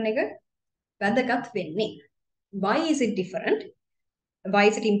වර්ගීකරණයක් කරන එක වැදගත් වෙන්නේ? Why is it different? Why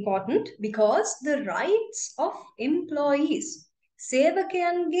is it important? Because the rights of employees,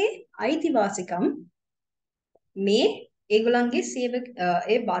 සේවකයන්ගේ අයිතිවාසිකම් මේ ඒගොල්ලන්ගේ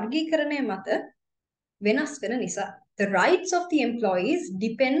ඒ වර්ගීකරණය මත වෙනස් වෙන නිසා. The rights of the employees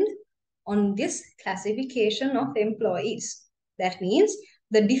depend on this classification of employees. That means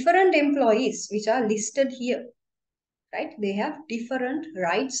the different employees which are listed here, right? They have different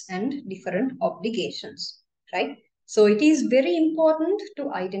rights and different obligations, right? So it is very important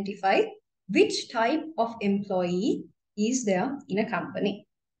to identify which type of employee is there in a company.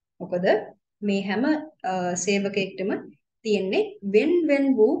 මොකද මේ හැම සේවකයෙක්ටම තියෙන්නේ when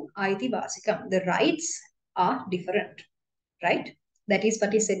වූ අයිතිවාසිකම්. The rights are different, right? That is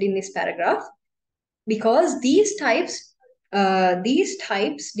what is said in this paragraph. Because these types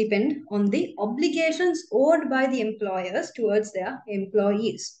depend on the obligations owed by the employers towards their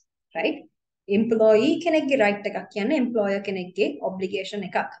employees, right? Employee කෙනෙක්ගේ right එකක් කියන්නේ employer කෙනෙක්ගේ obligation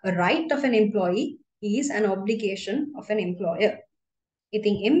එකක්. A right of an employee is an obligation of an employer.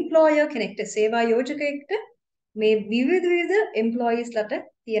 ඉතින් employer කෙනෙක්ට සේවා යෝජකයෙක්ට මේ විවිධ employees ලට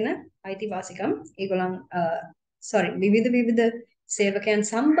තියෙන අයිතිවාසිකම් ඒගොල්ලන් විවිධ සේවකයන්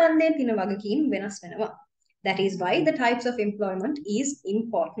සම්බන්ධයෙන් තියෙන වගකීම් වෙනස් වෙනවා. That is why the types of employment is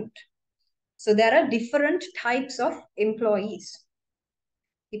important. So there are different types of employees.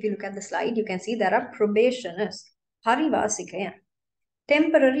 If you look at the slide, you can see there are probationers, පරිවාසිකයන්,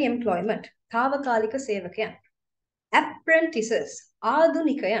 temporary employment, තාවකාලික සේවකයන්, apprentices,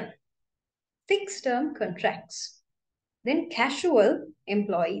 ආධුනිකයන්, fixed term contracts, then casual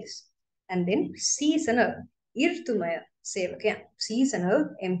employees, and then seasonal, ඍතුමය සේවකයන්,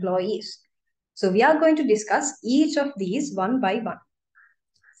 seasonal employees. So we are going to discuss each of these one by one.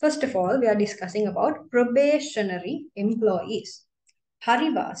 First of all, we are discussing about probationary employees.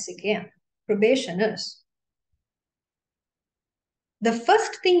 Parivasikaya, probationers. The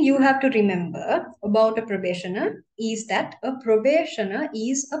first thing you have to remember about a probationer is that a probationer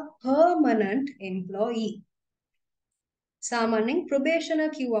is a permanent employee. සාමාන්‍යයෙන් probationer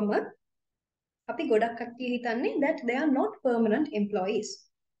කිව්වම අපි ගොඩක් කට්ටිය හිතන්නේ that they are not permanent employees.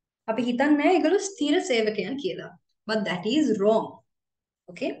 අපි හිතන්නේ ඒගොල්ලෝ ස්ථිර සේවකයන් කියලා. But that is wrong.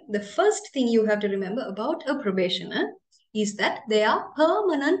 Okay? The first thing you have to remember about a probationer is that they are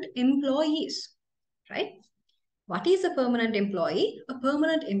permanent employees. Right? What is a permanent employee? A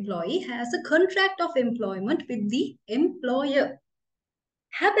permanent employee has a contract of employment with the employer.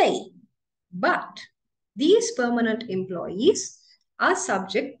 හැබැයි, but these permanent employees are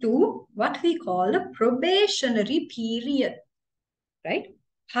subject to what we call a probationary period. Right?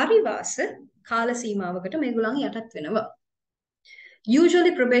 හරිවාස කාල සීමාවකට මේගොල්ලන් යටත් වෙනවා.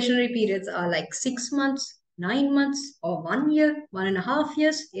 Usually probationary periods are like 6 months, 9 months or 1 year, 1.5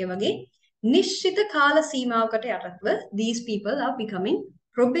 years. ඒ වගේ නිශ්චිත කාල සීමාවකට යටත්ව these people are becoming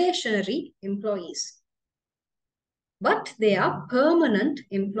probationary employees. But they are permanent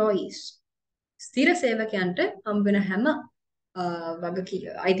employees. ස්ථිර සේවකයන්ට හම් වෙන හැම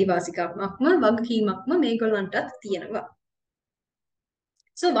අයිතිවාසිකමක්ම වගකීමක්ම මේගොල්ලන්ටත් තියෙනවා.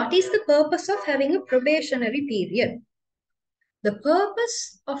 So what is the purpose of having a probationary period? The purpose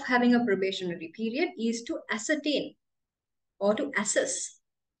of having a probationary period is to ascertain or to assess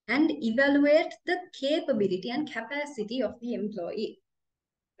and evaluate the capability and capacity of the employee.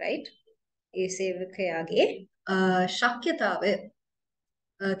 Right? ඒ සේවකයාගේ ශක්්‍යතාවය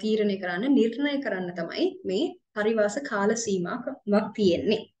තීරණය කරන්න නිර්ණය කරන්න තමයි මේ පරිවාස කාල සීමාවක්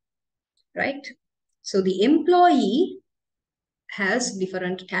තියෙන්නේ. Right? So the employee has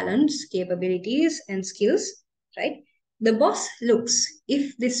different talents, capabilities and skills. Right? The boss looks if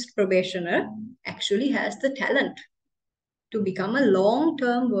this probationer actually has the talent to become a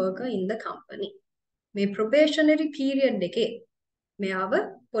long-term worker in the company. මේ probationary period එකේ මෙයාව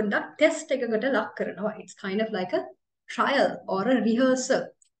පොඩ්ඩක් test එකකට ලක් කරනවා. It's kind of like a trial or a rehearsal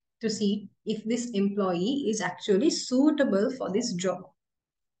to see if this employee is actually suitable for this job.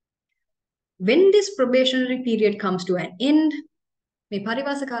 When this probationary period comes to an end, මේ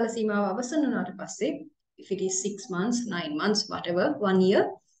පරිවාස කාල සීමාව අවසන් වුණාට පස්සේ, if it is 6 months, 9 months, whatever, 1 year,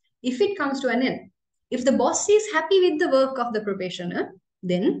 if it comes to an end, if the boss is happy with the work of the probationer,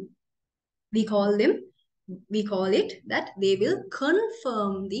 then we call it that they will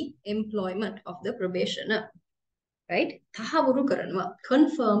confirm the employment of the probationer. Right? තහවුරු කරනවා.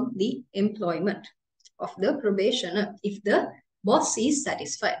 Confirm the employment of the probationer if the boss is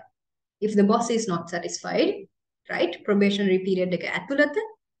satisfied. If the boss is not satisfied, right, probationary period එක ඇතුළත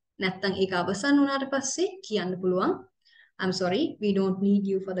නැත්තම් ඒක අවසන් වුණාට පස්සේ කියන්න පුළුවන්, I'm sorry, we don't need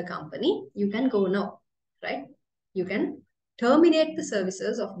you for the company, you can go now. Right? You can terminate the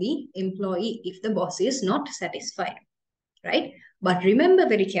services of the employee if the boss is not satisfied. Right? But remember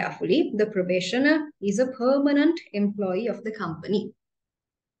very carefully, the probationer is a permanent employee of the company.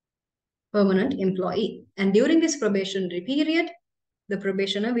 Permanent employee. And during this probationary period, the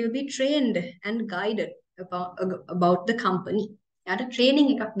probationer will be trained and guided about the company. යාට training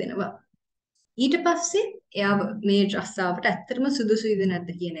එකක් දෙනවා. ඊට පස්සේ එයා මේ රස්සාවට ඇත්තටම සුදුසුයිද නැද්ද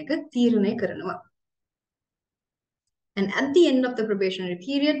කියන එක තීරණය කරනවා. And at the end of the probationary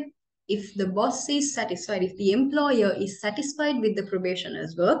period, if the boss is satisfied, if the employer is satisfied with the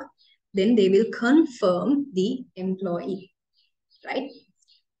probationer's work, then they will confirm the employee. Right?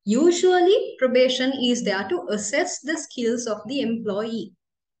 Usually, probation is there to assess the skills of the employee.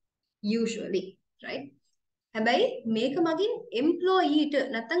 Usually, right? හැබැයි මේක මගින් employeeට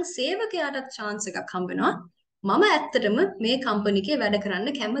නැත්නම් සේවකයාටත් chance එකක් හම්බ වෙනවා. මම ඇත්තටම මේ company එකේ වැඩ කරන්න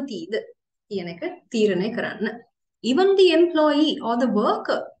කැමතිද කියන එක තීරණය කරන්න. Even the employee or the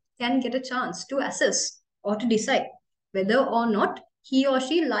worker can get a chance to assess or to decide whether or not he or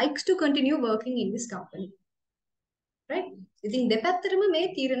she likes to continue working in this company. Right? ඉතින් දෙපැත්තටම මේ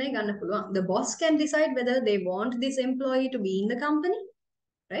තීරණය ගන්න පුළුවන්. The boss can decide whether they want this employee to be in the company,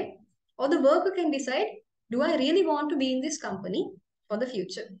 right? Or the worker can decide, do I really want to be in this company for the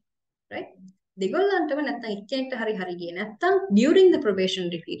future? Right? දෙගොල්ලන්ටම නැත්නම් එක්කෙනෙක්ට හරි ගියේ නැත්නම් during the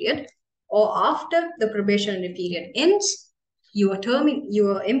probationary period or after the probationary period ends, your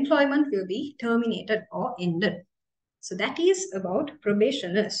employment will be terminated or ended. So that is about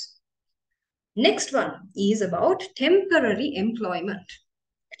probationers. Next one is about temporary employment.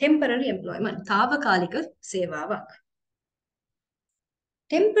 Temporary employment, තාවකාලික සේවාවක්.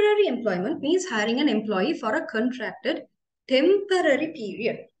 Temporary employment means hiring an employee for a contracted temporary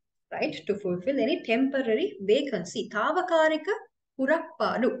period, right, to fulfill any temporary vacancy. තාවකාලික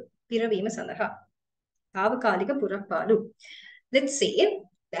පුරක්පාඩු පිරවීම සඳහා. තාවකාලික පුරක්පාඩු. Let's say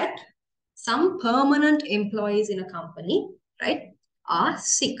that some permanent employees in a company, right, are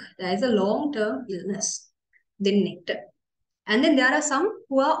sick. There is a long-term illness. And then there are some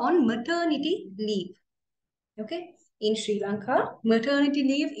who are on maternity leave. Okay. In Sri Lanka, maternity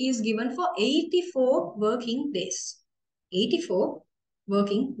leave is given for 84 working days. 84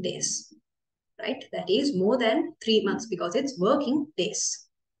 working days. Right? That is more than 3 months because it's working days.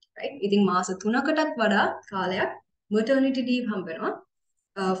 Right? ඉතින් මාස 3කටත් වඩා කාලයක් maternity leave හම්බෙනවා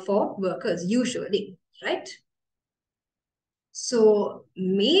for workers usually. Right? So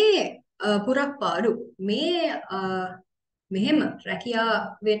මේ පුරක්පාඩු මේ මෙහෙම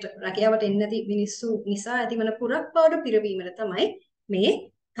රැකියාවට එන්නේ නැති මිනිස්සු නිසා ඇතිවන පුරක්පාඩු පිරවීමට තමයි මේ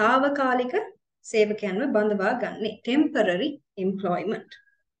తాවකාලික සේවකයන්ව බඳවා ගන්නේ. Temporary employment.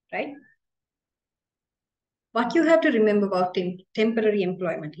 right? What you have to remember about temporary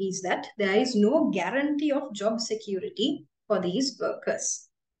employment is that there is no guarantee of job security for these workers.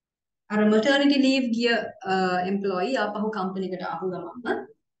 A maternity leave ගිය employee ආපහු company එකට ආපු ගමන්ම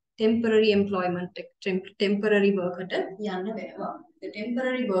temporary employment temporary worker ට යන්න වෙනවා. The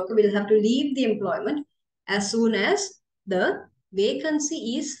temporary worker will have to leave the employment as soon as the vacancy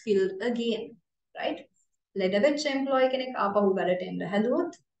is filled again, right? ලෙඩවෙච්ච employee කෙනෙක් ආපහු වැඩට එන්න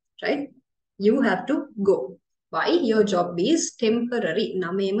හැදුවොත්, right? You have to go. Why? Your job is temporary.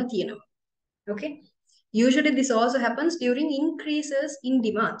 නමේම තියෙනවා. Okay? Usually this also happens during increases in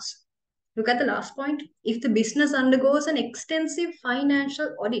demands. Look at the last point. If the business undergoes an extensive financial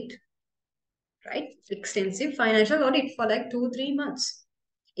audit, right? Extensive financial audit for like 2-3 months.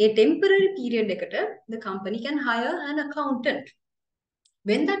 A temporary period, the company can hire an accountant.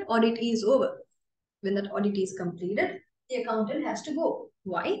 When that audit is over, when that audit is completed, the accountant has to go.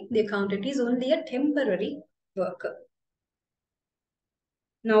 Why? The accountant is only a temporary worker.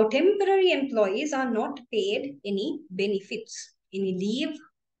 Now, temporary employees are not paid any benefits, any leave,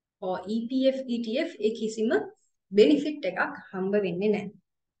 or EPF, ETF, ඒ කිසිම benefit එකක් හම්බ වෙන්නේ නැහැ.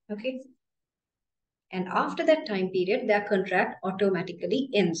 Okay? And after that time period, their contract automatically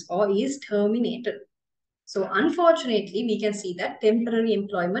ends or is terminated. So unfortunately, we can see that temporary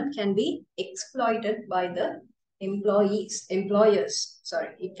employment can be exploited by the employers.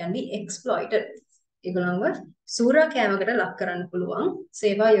 Sorry, it can be exploited. ඒගොල්ලන්ව සූරා කෑමකට ලක් කරන්න පුළුවන්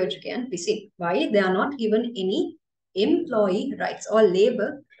සේවා යෝජකයන් විසින්. Why? They are not given any employee rights or labor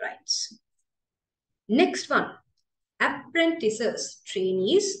rights. Next one, apprentices,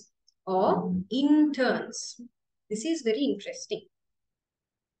 trainees or interns. This is very interesting.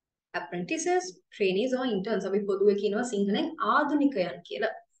 Apprentices, trainees or interns. අපි පොදුවේ කියනවා සිංහලෙන් ආධුනිකයන්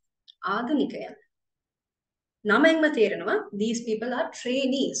කියලා. ආධුනිකයන්. නමෙන්ම තේරෙනවා these people are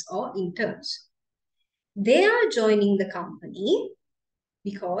trainees or interns. They are joining the company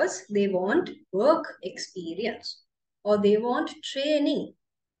because they want work experience, or they want training,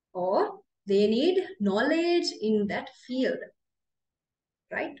 or they need knowledge in that field,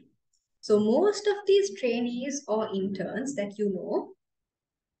 right? So most of these trainees or interns that you know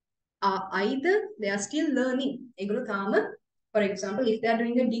are either they are still learning. For example, if they are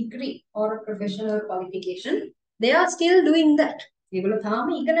doing a degree or a professional qualification, they are still doing that.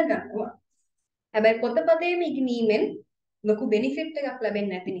 හැබැයි පොතපතේම ඉගෙනීමෙන් ලොකු benefit එකක්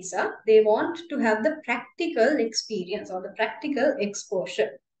ලැබෙන්නේ නැති නිසා they want to have the practical experience or the practical exposure.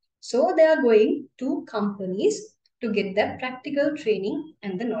 So they are going to companies to get that practical training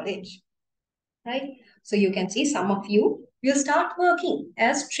and the knowledge, right? So you can see some of you will start working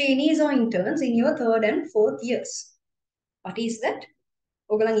as trainees or interns in your 3rd and 4th years. What is that?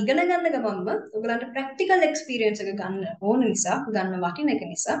 ඔයගලන් ඉගෙන ගන්න ගමන්ම ඔයගලන්ට practical experience එක ගන්න ඕන නිසා ගන්න වටින එක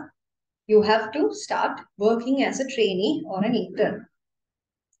නිසා you have to start working as a trainee or an intern.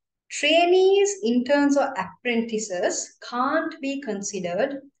 Trainees, interns or apprentices can't be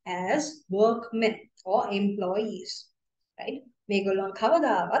considered as workmen or employees, right? මේගොල්ලන්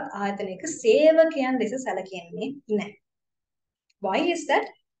කවදාවත් ආයතනයක සේවකයන් ලෙස සැලකෙන්නේ නැහැ. Why is that?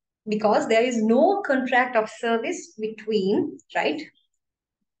 Because there is no contract of service between, right?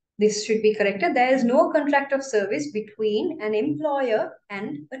 This should be corrected. There is no contract of service between an employer and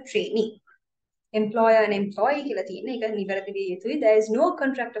a trainee. Employer and employee කියලා තියෙන එක නිවැරදි විය යුතුයි. There is no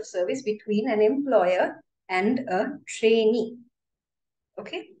contract of service between an employer and a trainee.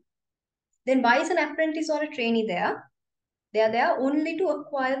 Okay? Then why is an apprentice or a trainee there? They are there only to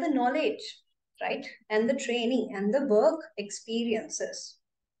acquire the knowledge, right? And the training and the work experiences.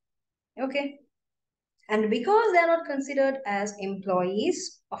 Okay? And because they are not considered as employees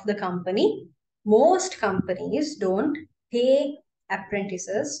of the company, most companies don't pay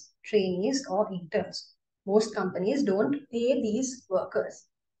apprentices, trainees or interns. Most companies don't pay these workers,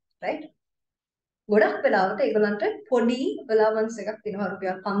 right? ගොඩක් වෙලාවට ඒගොල්ලන්ට පොඩි allowance එකක් දෙනවා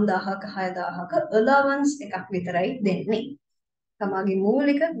රුපියල් 5000ක 6000ක allowance එකක් විතරයි දෙන්නේ. තමගේ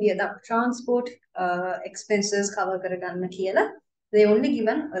මූලික වියදම් transport expenses cover කරගන්න කියලා they only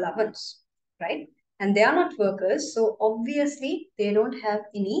given allowance, right? And they are not workers, so obviously they don't have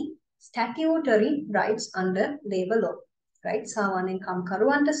any statutory rights under labor law, right? සාමාන්‍යයෙන්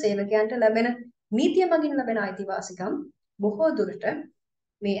කම්කරුවන්ට සේවකයන්ට ලැබෙන නීතිය මගින් ලැබෙන අයිතිවාසිකම් බොහෝ දුරට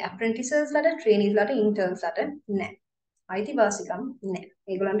මේ apprentices ලට trainees ලට interns ලට නැහැ. අයිතිවාසිකම් නැහැ.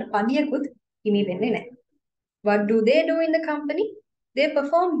 ඒගොල්ලන්ට පඩියකුත් හිමි වෙන්නේ නැහැ. What do they do in the company? They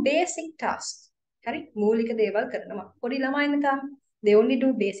perform basic tasks. හරි මූලික දේවල් කරනවා. පොඩි ළමයින් තාම they only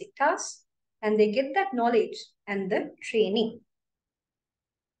do basic tasks and they get that knowledge and the training.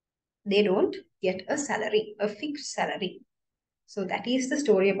 They don't get a salary, a fixed salary. So that is the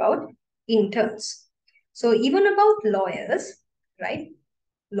story about interns. So even about lawyers, right?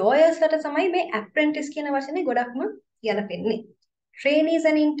 Lawyers ලට තමයි මේ apprentice කියන වචනේ ගොඩක්ම ගැලපෙන්නේ. Trainees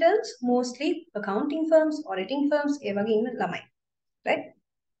and interns mostly accounting firms, auditing firms ඒ වගේ ඉන්න ළමයි. Right?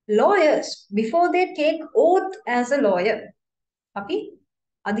 Lawyers before they take oath as a lawyer අපි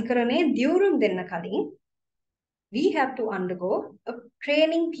අධිකරණයේ දියුරුම් දෙන්න කලින් we have to undergo a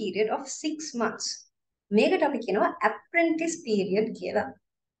training period of 6 months. මේකට අපි කියනවා apprentice period කියලා.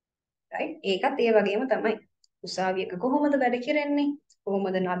 right? ඒකත් ඒ වගේම තමයි. උසාවියක කොහොමද වැඩ කරන්නේ?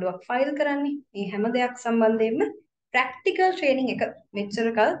 කොහොමද නඩුවක් ෆයිල් කරන්නේ? මේ හැම දෙයක් සම්බන්ධයෙන්ම practical training එක. මෙච්චර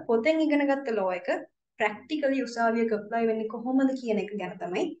කල් පොතෙන් ඉගෙන ගත්ත law එක practically උසාවියක apply වෙන්නේ කොහොමද කියන එක ගැන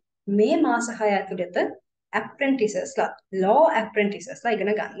තමයි මේ මාස 6 ඇතුළත apprentices ලා law apprentices ලා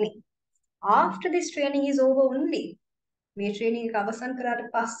ඉගෙන ගන්නේ. After this training is over only මේ training එක අවසන් කරාට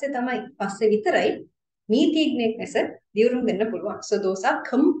පස්සේ විතරයි නීතිඥයෙක් ලෙස දියුණු වෙන්න පුළුවන්. So those are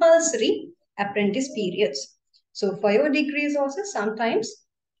compulsory apprentice periods. So for your degrees also sometimes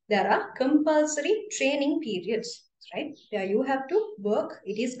there are compulsory training periods, right? There you have to work.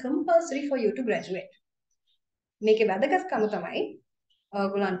 It is compulsory for you to graduate. මේකේ වැදගත්කම තමයි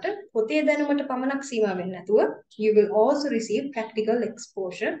ඔයගොල්ලන්ට පොතේ දැනුමට පමණක් සීමා වෙන්නේ නැතුව you will also receive practical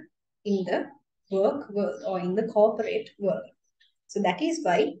exposure in the work world or in the corporate world. So that is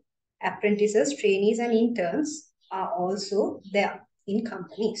why apprentices, trainees and interns are also there in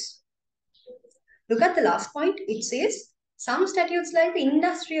companies. Look at the last point. It says some statutes like the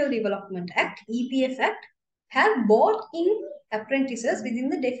Industrial Development Act, EPF Act, have brought in apprentices within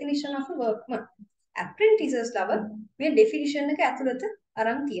the definition of a workman. Apprentices ලව මේ definition එක ඇතුළත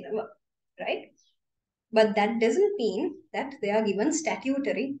අරන් තියෙනවා, right? But that doesn't mean that they are given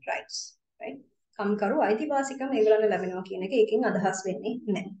statutory rights, right? කම්කරු අයිතිවාසිකම් ඒගොල්ලන්ට ලැබෙනවා කියන එක ඒකෙන් අදහස් වෙන්නේ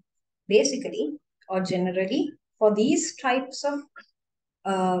නැහැ. Basically or generally for these types of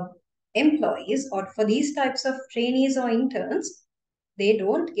employees or for these types of trainees or interns, they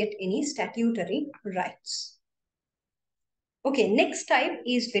don't get any statutory rights. Okay, next type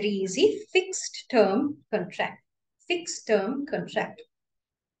is very easy. Fixed term contract. Fixed term contract.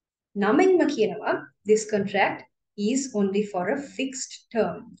 Namenma කියනවා this contract is only for a fixed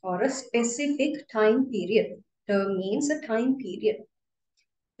term or a specific time period. Term means a time period.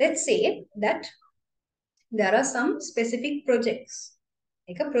 Let's say that there are some specific projects.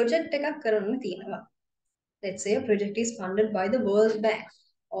 එක project එකක් කරන්න තියෙනවා. Let's say a project is funded by the World Bank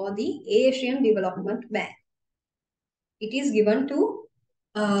or the Asian Development Bank. It is given to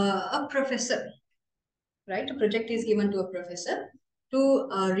a professor, right? A project is given to a professor to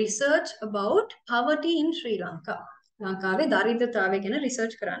research about poverty in Sri Lanka. ලංකාවේ දාරිද්‍රතාවය ගැන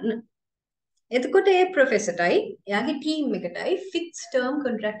research කරන්න. එතකොට ඒ ප්‍රොෆෙසර්ටයි එයාගේ team එකටයි fixed term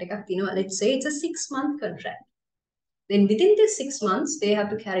contract එකක් තියෙනවා. Let's say it's a 6-month contract. Then within this 6 months, they have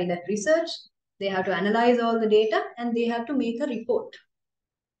to carry that research, they have to analyze all the data, and they have to make a report.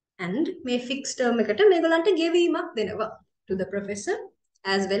 And may fixed term එකට මේගොල්ලන්ට ගෙවීමක් දෙනවා to the professor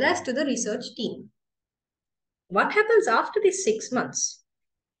as well as to the research team. What happens after these 6 months?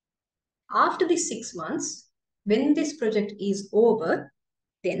 After these 6 months, when this project is over,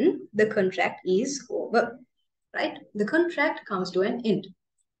 then the contract is over, right? The contract comes to an end.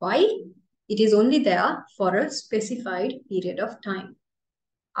 Why? It is only there for a specified period of time.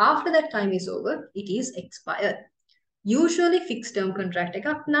 After that time is over, it is expired. Usually fixed term contract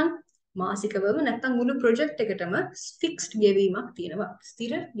එකක් නම් මාසිකවම නැත්නම් මුළු project එකටම fixed ගෙවීමක් තියෙනවා.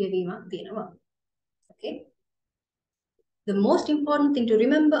 ස්ථිර ගෙවීමක් තියෙනවා. Okay? The most important thing to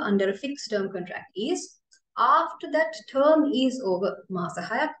remember under a fixed term contract is after that term is over, මාස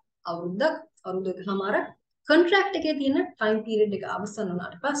 6ක් අවුරුද්දකමාරක් contract එකේ තියෙන time period එක අවසන්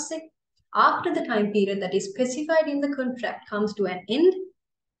වුණාට පස්සේ after the time period that is specified in the contract comes to an end,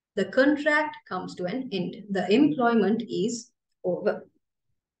 the contract comes to an end. The employment is over.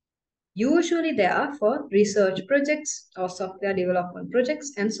 Usually they are for research projects or software development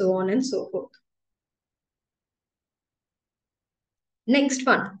projects and so on and so forth. Next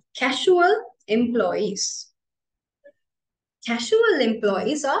one, casual employees. Casual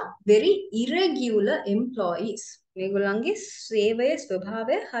employees are very irregular employees. මේගොල්ලන්ගේ සේවයේ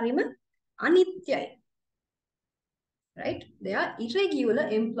ස්වභාවය හරිම අනිත්‍යයි. Right? They are irregular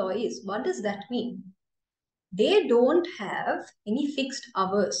employees. What does that mean? They don't have any fixed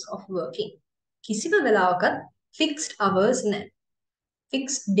hours of working. කිසිම වෙලාවකත් fixed hours නැහැ.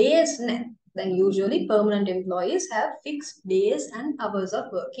 Fixed days නැහැ. Then usually permanent employees have fixed days and hours of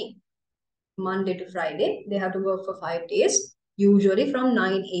working. Monday to Friday, they have to work for 5 days, usually from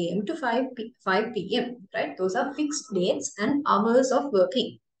 9 a.m. to 5 p.m. Right? Those are fixed dates and hours of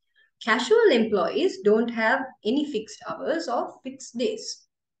working. Casual employees don't have any fixed hours or fixed days.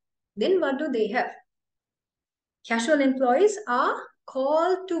 Then what do they have? Casual employees are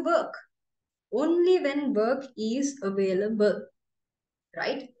called to work only when work is available,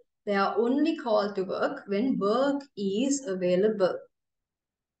 right? They are only called to work when work is available.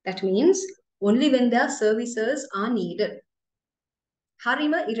 That means only when their services are needed.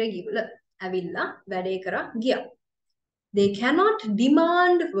 Harima irregular. Avilla වැඩේ කරා ගියා. They cannot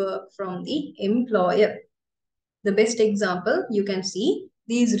demand work from the employer. The best example you can see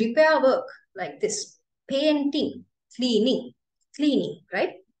these repair work like this. Painting, cleaning,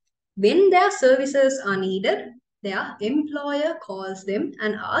 right? When their services are needed, their employer calls them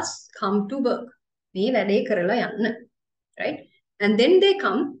and asks, come to work. මේ වැඩේ කරලා යන්න. Right? And then they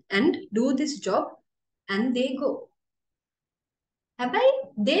come and do this job and they go.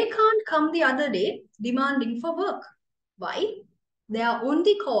 They can't come the other day demanding for work. Why? They are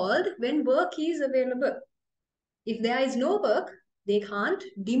only called when work is available. If there is no work, they can't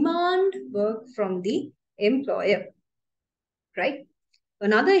demand work from the employer. Right?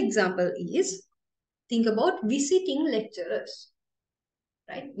 Another example is, think about visiting lecturers.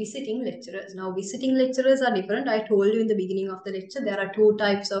 Right? Visiting lecturers. Now, visiting lecturers are different. I told you in the beginning of the lecture, there are two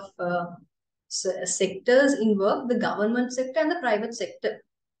types of sectors in work, the government sector and the private sector.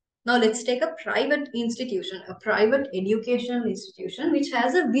 Now, let's take a private institution, a private educational institution, which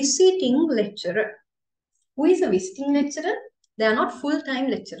has a visiting lecturer. Who is a visiting lecturer? They are not full-time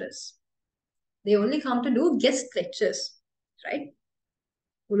lecturers. They only come to do guest lectures, right?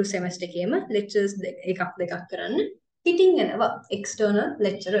 මුළු semester එකේම lectures එකක් දෙකක් කරන්න sitting එනවා external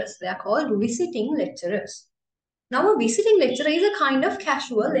lecturers. They are called visiting lecturers. Now a visiting lecturer is a kind of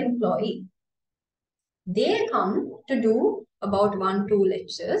casual employee. They come to do about 1-2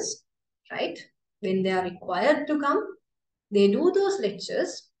 lectures, right? When they are required to come, they do those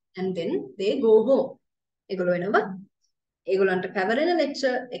lectures and then they go home. ඒගොල්ලෝ එනවා. ඒගොල්ලන්ට පැවරෙන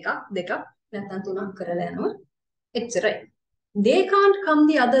lecture එකක් දෙකක් නැත්නම් තුනක් කරලා යනවා. එච්චරයි. They can't come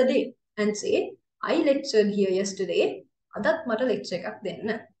the other day and say, I lectured here yesterday. අදත් මට lecture එකක්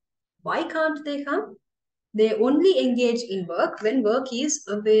දෙන්න. Why can't they come? They only engage in work when work is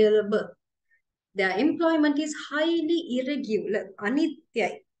available. Their employment is highly irregular. අනිත්‍යයි.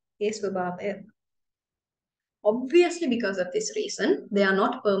 ඒ ස්වභාවය. Obviously, because of this reason, they are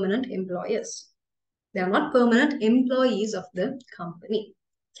not permanent employers. They are not permanent employees of the company.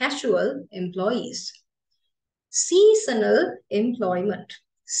 Casual employees. Seasonal employment.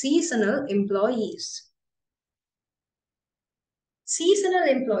 Seasonal employees. Seasonal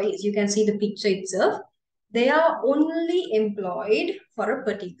employees, you can see the picture itself. They are only employed for a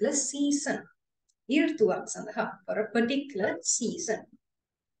particular season. For a particular season.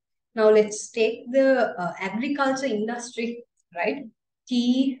 Now let's take the agriculture industry, right?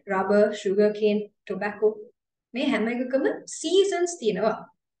 Tea, rubber, sugarcane, tobacco. May හැම එකකම seasons තියෙනවා.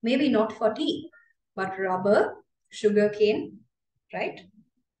 Maybe not for tea, but rubber, sugarcane, right?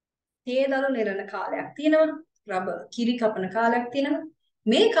 තේ දළු නෙරන කාලයක් තියෙනවා. Rubber, කිරි කපන කාලයක් තියෙනවා.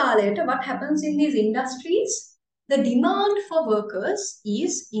 මේ කාලයට what happens in these industries? The demand for workers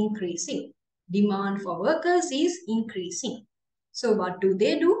is increasing. Demand for workers is increasing. So what do?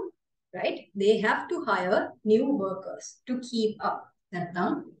 Right? They have to hire new workers to keep up.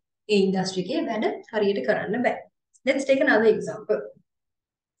 නැත්නම් ඒ industry එකේ වැඩ හරියට කරන්න බෑ. Let's take another example.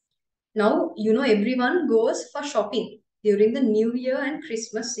 Now, you know, everyone goes for shopping during the New Year and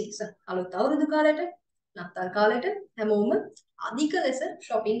Christmas season. අලුත් අවුරුදු කාලෙට, නත්තල් කාලෙට හැමෝම අධික ලෙස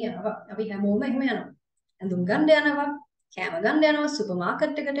shopping යනවා. අපි හැමෝම එහෙම යනවා. ඇඳුම් ගන්න යනවා, කෑම ගන්න යනවා, සුපර්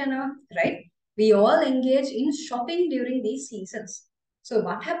මාකට් එකට යනවා, right? We all engage in shopping during these seasons. So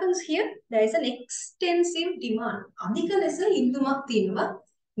what happens here? There is an extensive demand. අධික ලෙස ඉල්ලුමක් තියෙනවා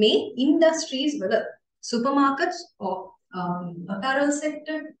මේ industries වල. Supermarkets or apparel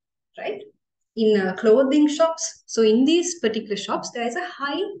sector, right? In clothing shops. So in these particular shops, there is a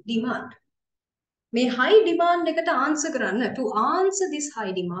high demand. May high demand eකට answer කරන්න. To answer this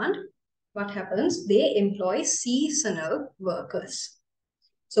high demand, what happens? They employ seasonal workers.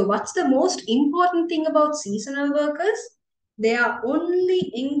 So what's the most important thing about seasonal workers? They are only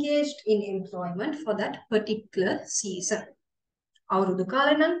engaged in employment for that particular season. අවුරුදු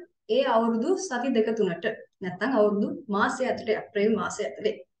කාලේ නම් ඒ අවුරුදු සති දෙක තුනට නැත්නම් අවුරුදු මාසය ඇතුලේ අප්‍රේල් මාසය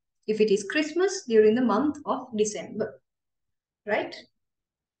ඇතුලේ. If it is Christmas, during the month of December, right?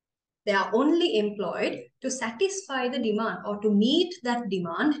 They are only employed to satisfy the demand or to meet that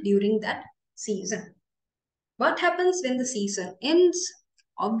demand during that season. What happens when the season ends?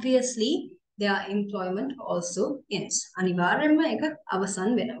 Obviously, their employment also ends. අනිවාර්යයෙන්ම ඒක අවසන්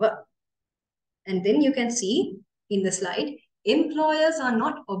වෙනවා. And then you can see in the slide, employers are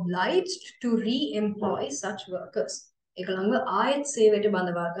not obliged to re-employ such workers. එකලංග ආයෙත් සේවයට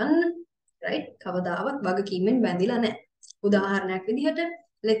බඳවා ගන්න, right? කවදාවත් වගකීමෙන් බැඳිලා නැහැ. උදාහරණයක් විදිහට,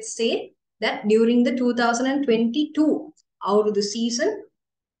 let's say that during the 2022 අවුරුදු season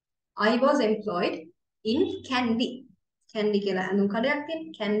I was employed in Candy. Candy කියලා අඳුන් කඩයක් තියෙන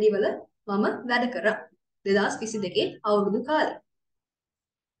Candy වල මම වැඩ කරා 2022 අවුරුදු කාලේ.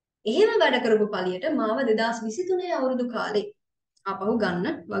 එහෙම වැඩ කරපු පළියට මාව 2023 අවුරුදු කාලේ ආපහු ගන්න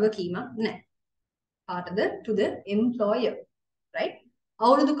වගකීමක් නැහැ. කාටද? to the employer, right?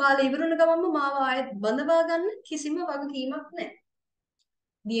 අවුරුදු කාලේ ඉවරුන ගමන්ම මාව ආයෙත් බඳවා ගන්න කිසිම වගකීමක් නැහැ.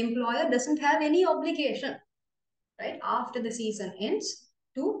 The employer doesn't have any obligation, right, after the season ends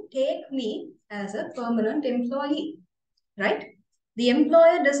to take me as a permanent employee, right? The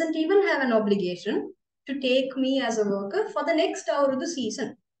employer doesn't even have an obligation to take me as a worker for the next අවුරුදු season.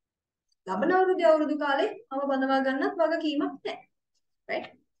 ලබන අවුරුදු කාලේ මම බඳවා ගන්නත් වගකීමක් නැහැ, right?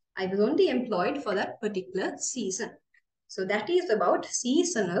 I was only employed for that particular season. So that is about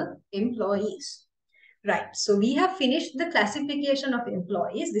seasonal employees. Right. So we have finished the classification of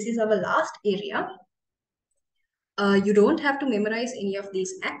employees. This is our last area. You don't have to memorize any of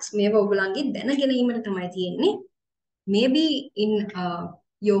these acts. Maybe in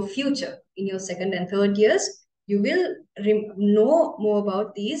your future, in your second and third years, you will know more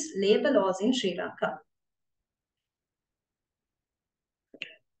about these labor laws in Sri Lanka.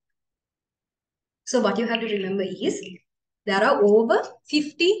 So what you have to remember is there are over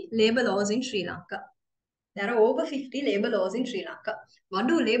 50 labor laws in Sri Lanka. There are over 50 labor laws in Sri Lanka. What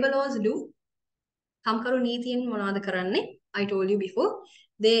do labor laws do? Kamkaru Nithiyan monada karanne? I told you before.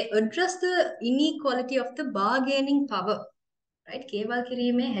 They address the inequality of the bargaining power. Right? Kewal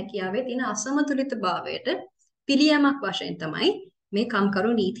kirime හැකියාවේ තියෙන අසමතුලිතභාවයට පිළියමක් වශයෙන් තමයි මේ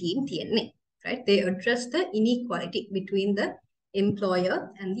කම්කරු නීතියින් තියෙන්නේ. Right? They address the inequality between the employer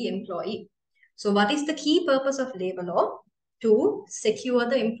and the employee. So what is the key purpose of labor law? To secure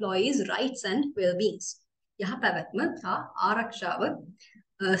the employees' rights and well-beings. යහපැවැත්ම හා ආරක්ෂාව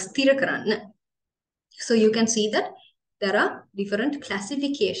ස්ථිර කරන්න. So you can see that there are different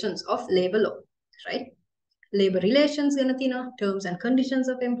classifications of labor law, right? Labor relations, terms and conditions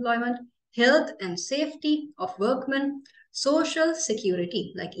of employment, health and safety of workmen, social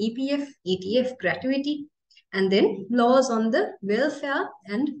security like EPF, ETF, gratuity, and then laws on the welfare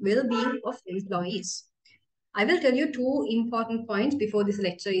and well-being of employees. I will tell you two important points before this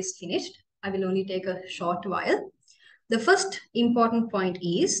lecture is finished. I will only take a short while. The first important point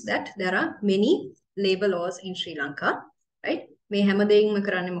is that there are many labor laws in Sri Lanka, right?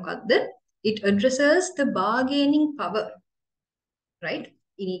 It addresses the bargaining power, right?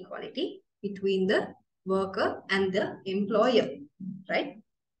 Inequality between the worker and the employer, right?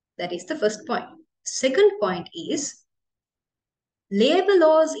 That is the first point. Second point is labor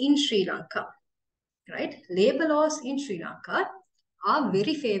laws in Sri Lanka, right? Labor laws in Sri Lanka are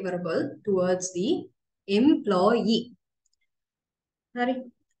very favorable towards the employee.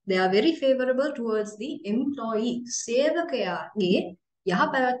 They are very favorable towards the employee. සේවකයාගේ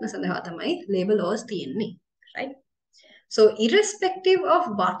යහපැවැත්ම සඳහා තමයි labor laws තියෙන්නේ, right? So irrespective of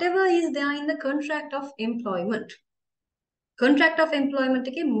whatever is there in the contract of employment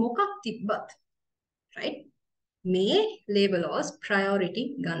එකේ මොකක් තිබ්බත්, right? May labor laws priority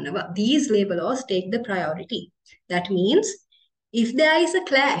ගන්නවා. These labor laws take the priority. That means if there is a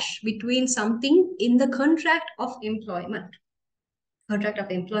clash between something in the contract of employment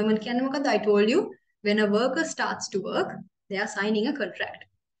කියන්නේ මොකද? I told you, when a worker starts to work, they are signing a contract.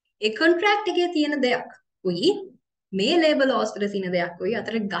 A contract එකේ තියෙන දෙයක් උයි මේ labor laws වල තියෙන දෙයක් උයි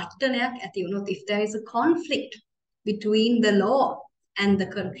අතර ගැටණයක් ඇති වුණොත්, if there is a conflict between the law and the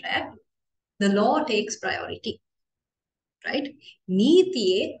contract, the law takes priority, right?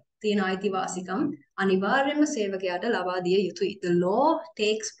 නීතියේ තියෙන අයිතිවාසිකම් අනිවාර්යයෙන්ම සේවකයාට ලබා දිය යුතුයි. The law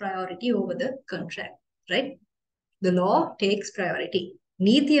takes priority over the contract, right? The law takes priority.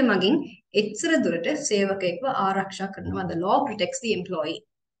 නීතිය මගින් එච්චර දුරට සේවකයෙක්ව ආරක්ෂා කරනවා. The law protects the employee.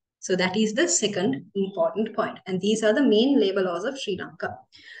 So that is the second important point. And these are the main labor laws of Sri Lanka.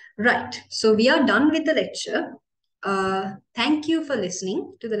 Right. So we are done with the lecture. Thank you for listening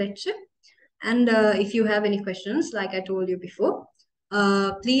to the lecture. And if you have any questions, like I told you before,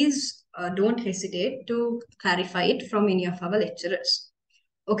 please don't hesitate to clarify it from any of our lecturers.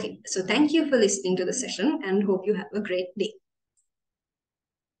 Okay, so thank you for listening to the session and hope you have a great day.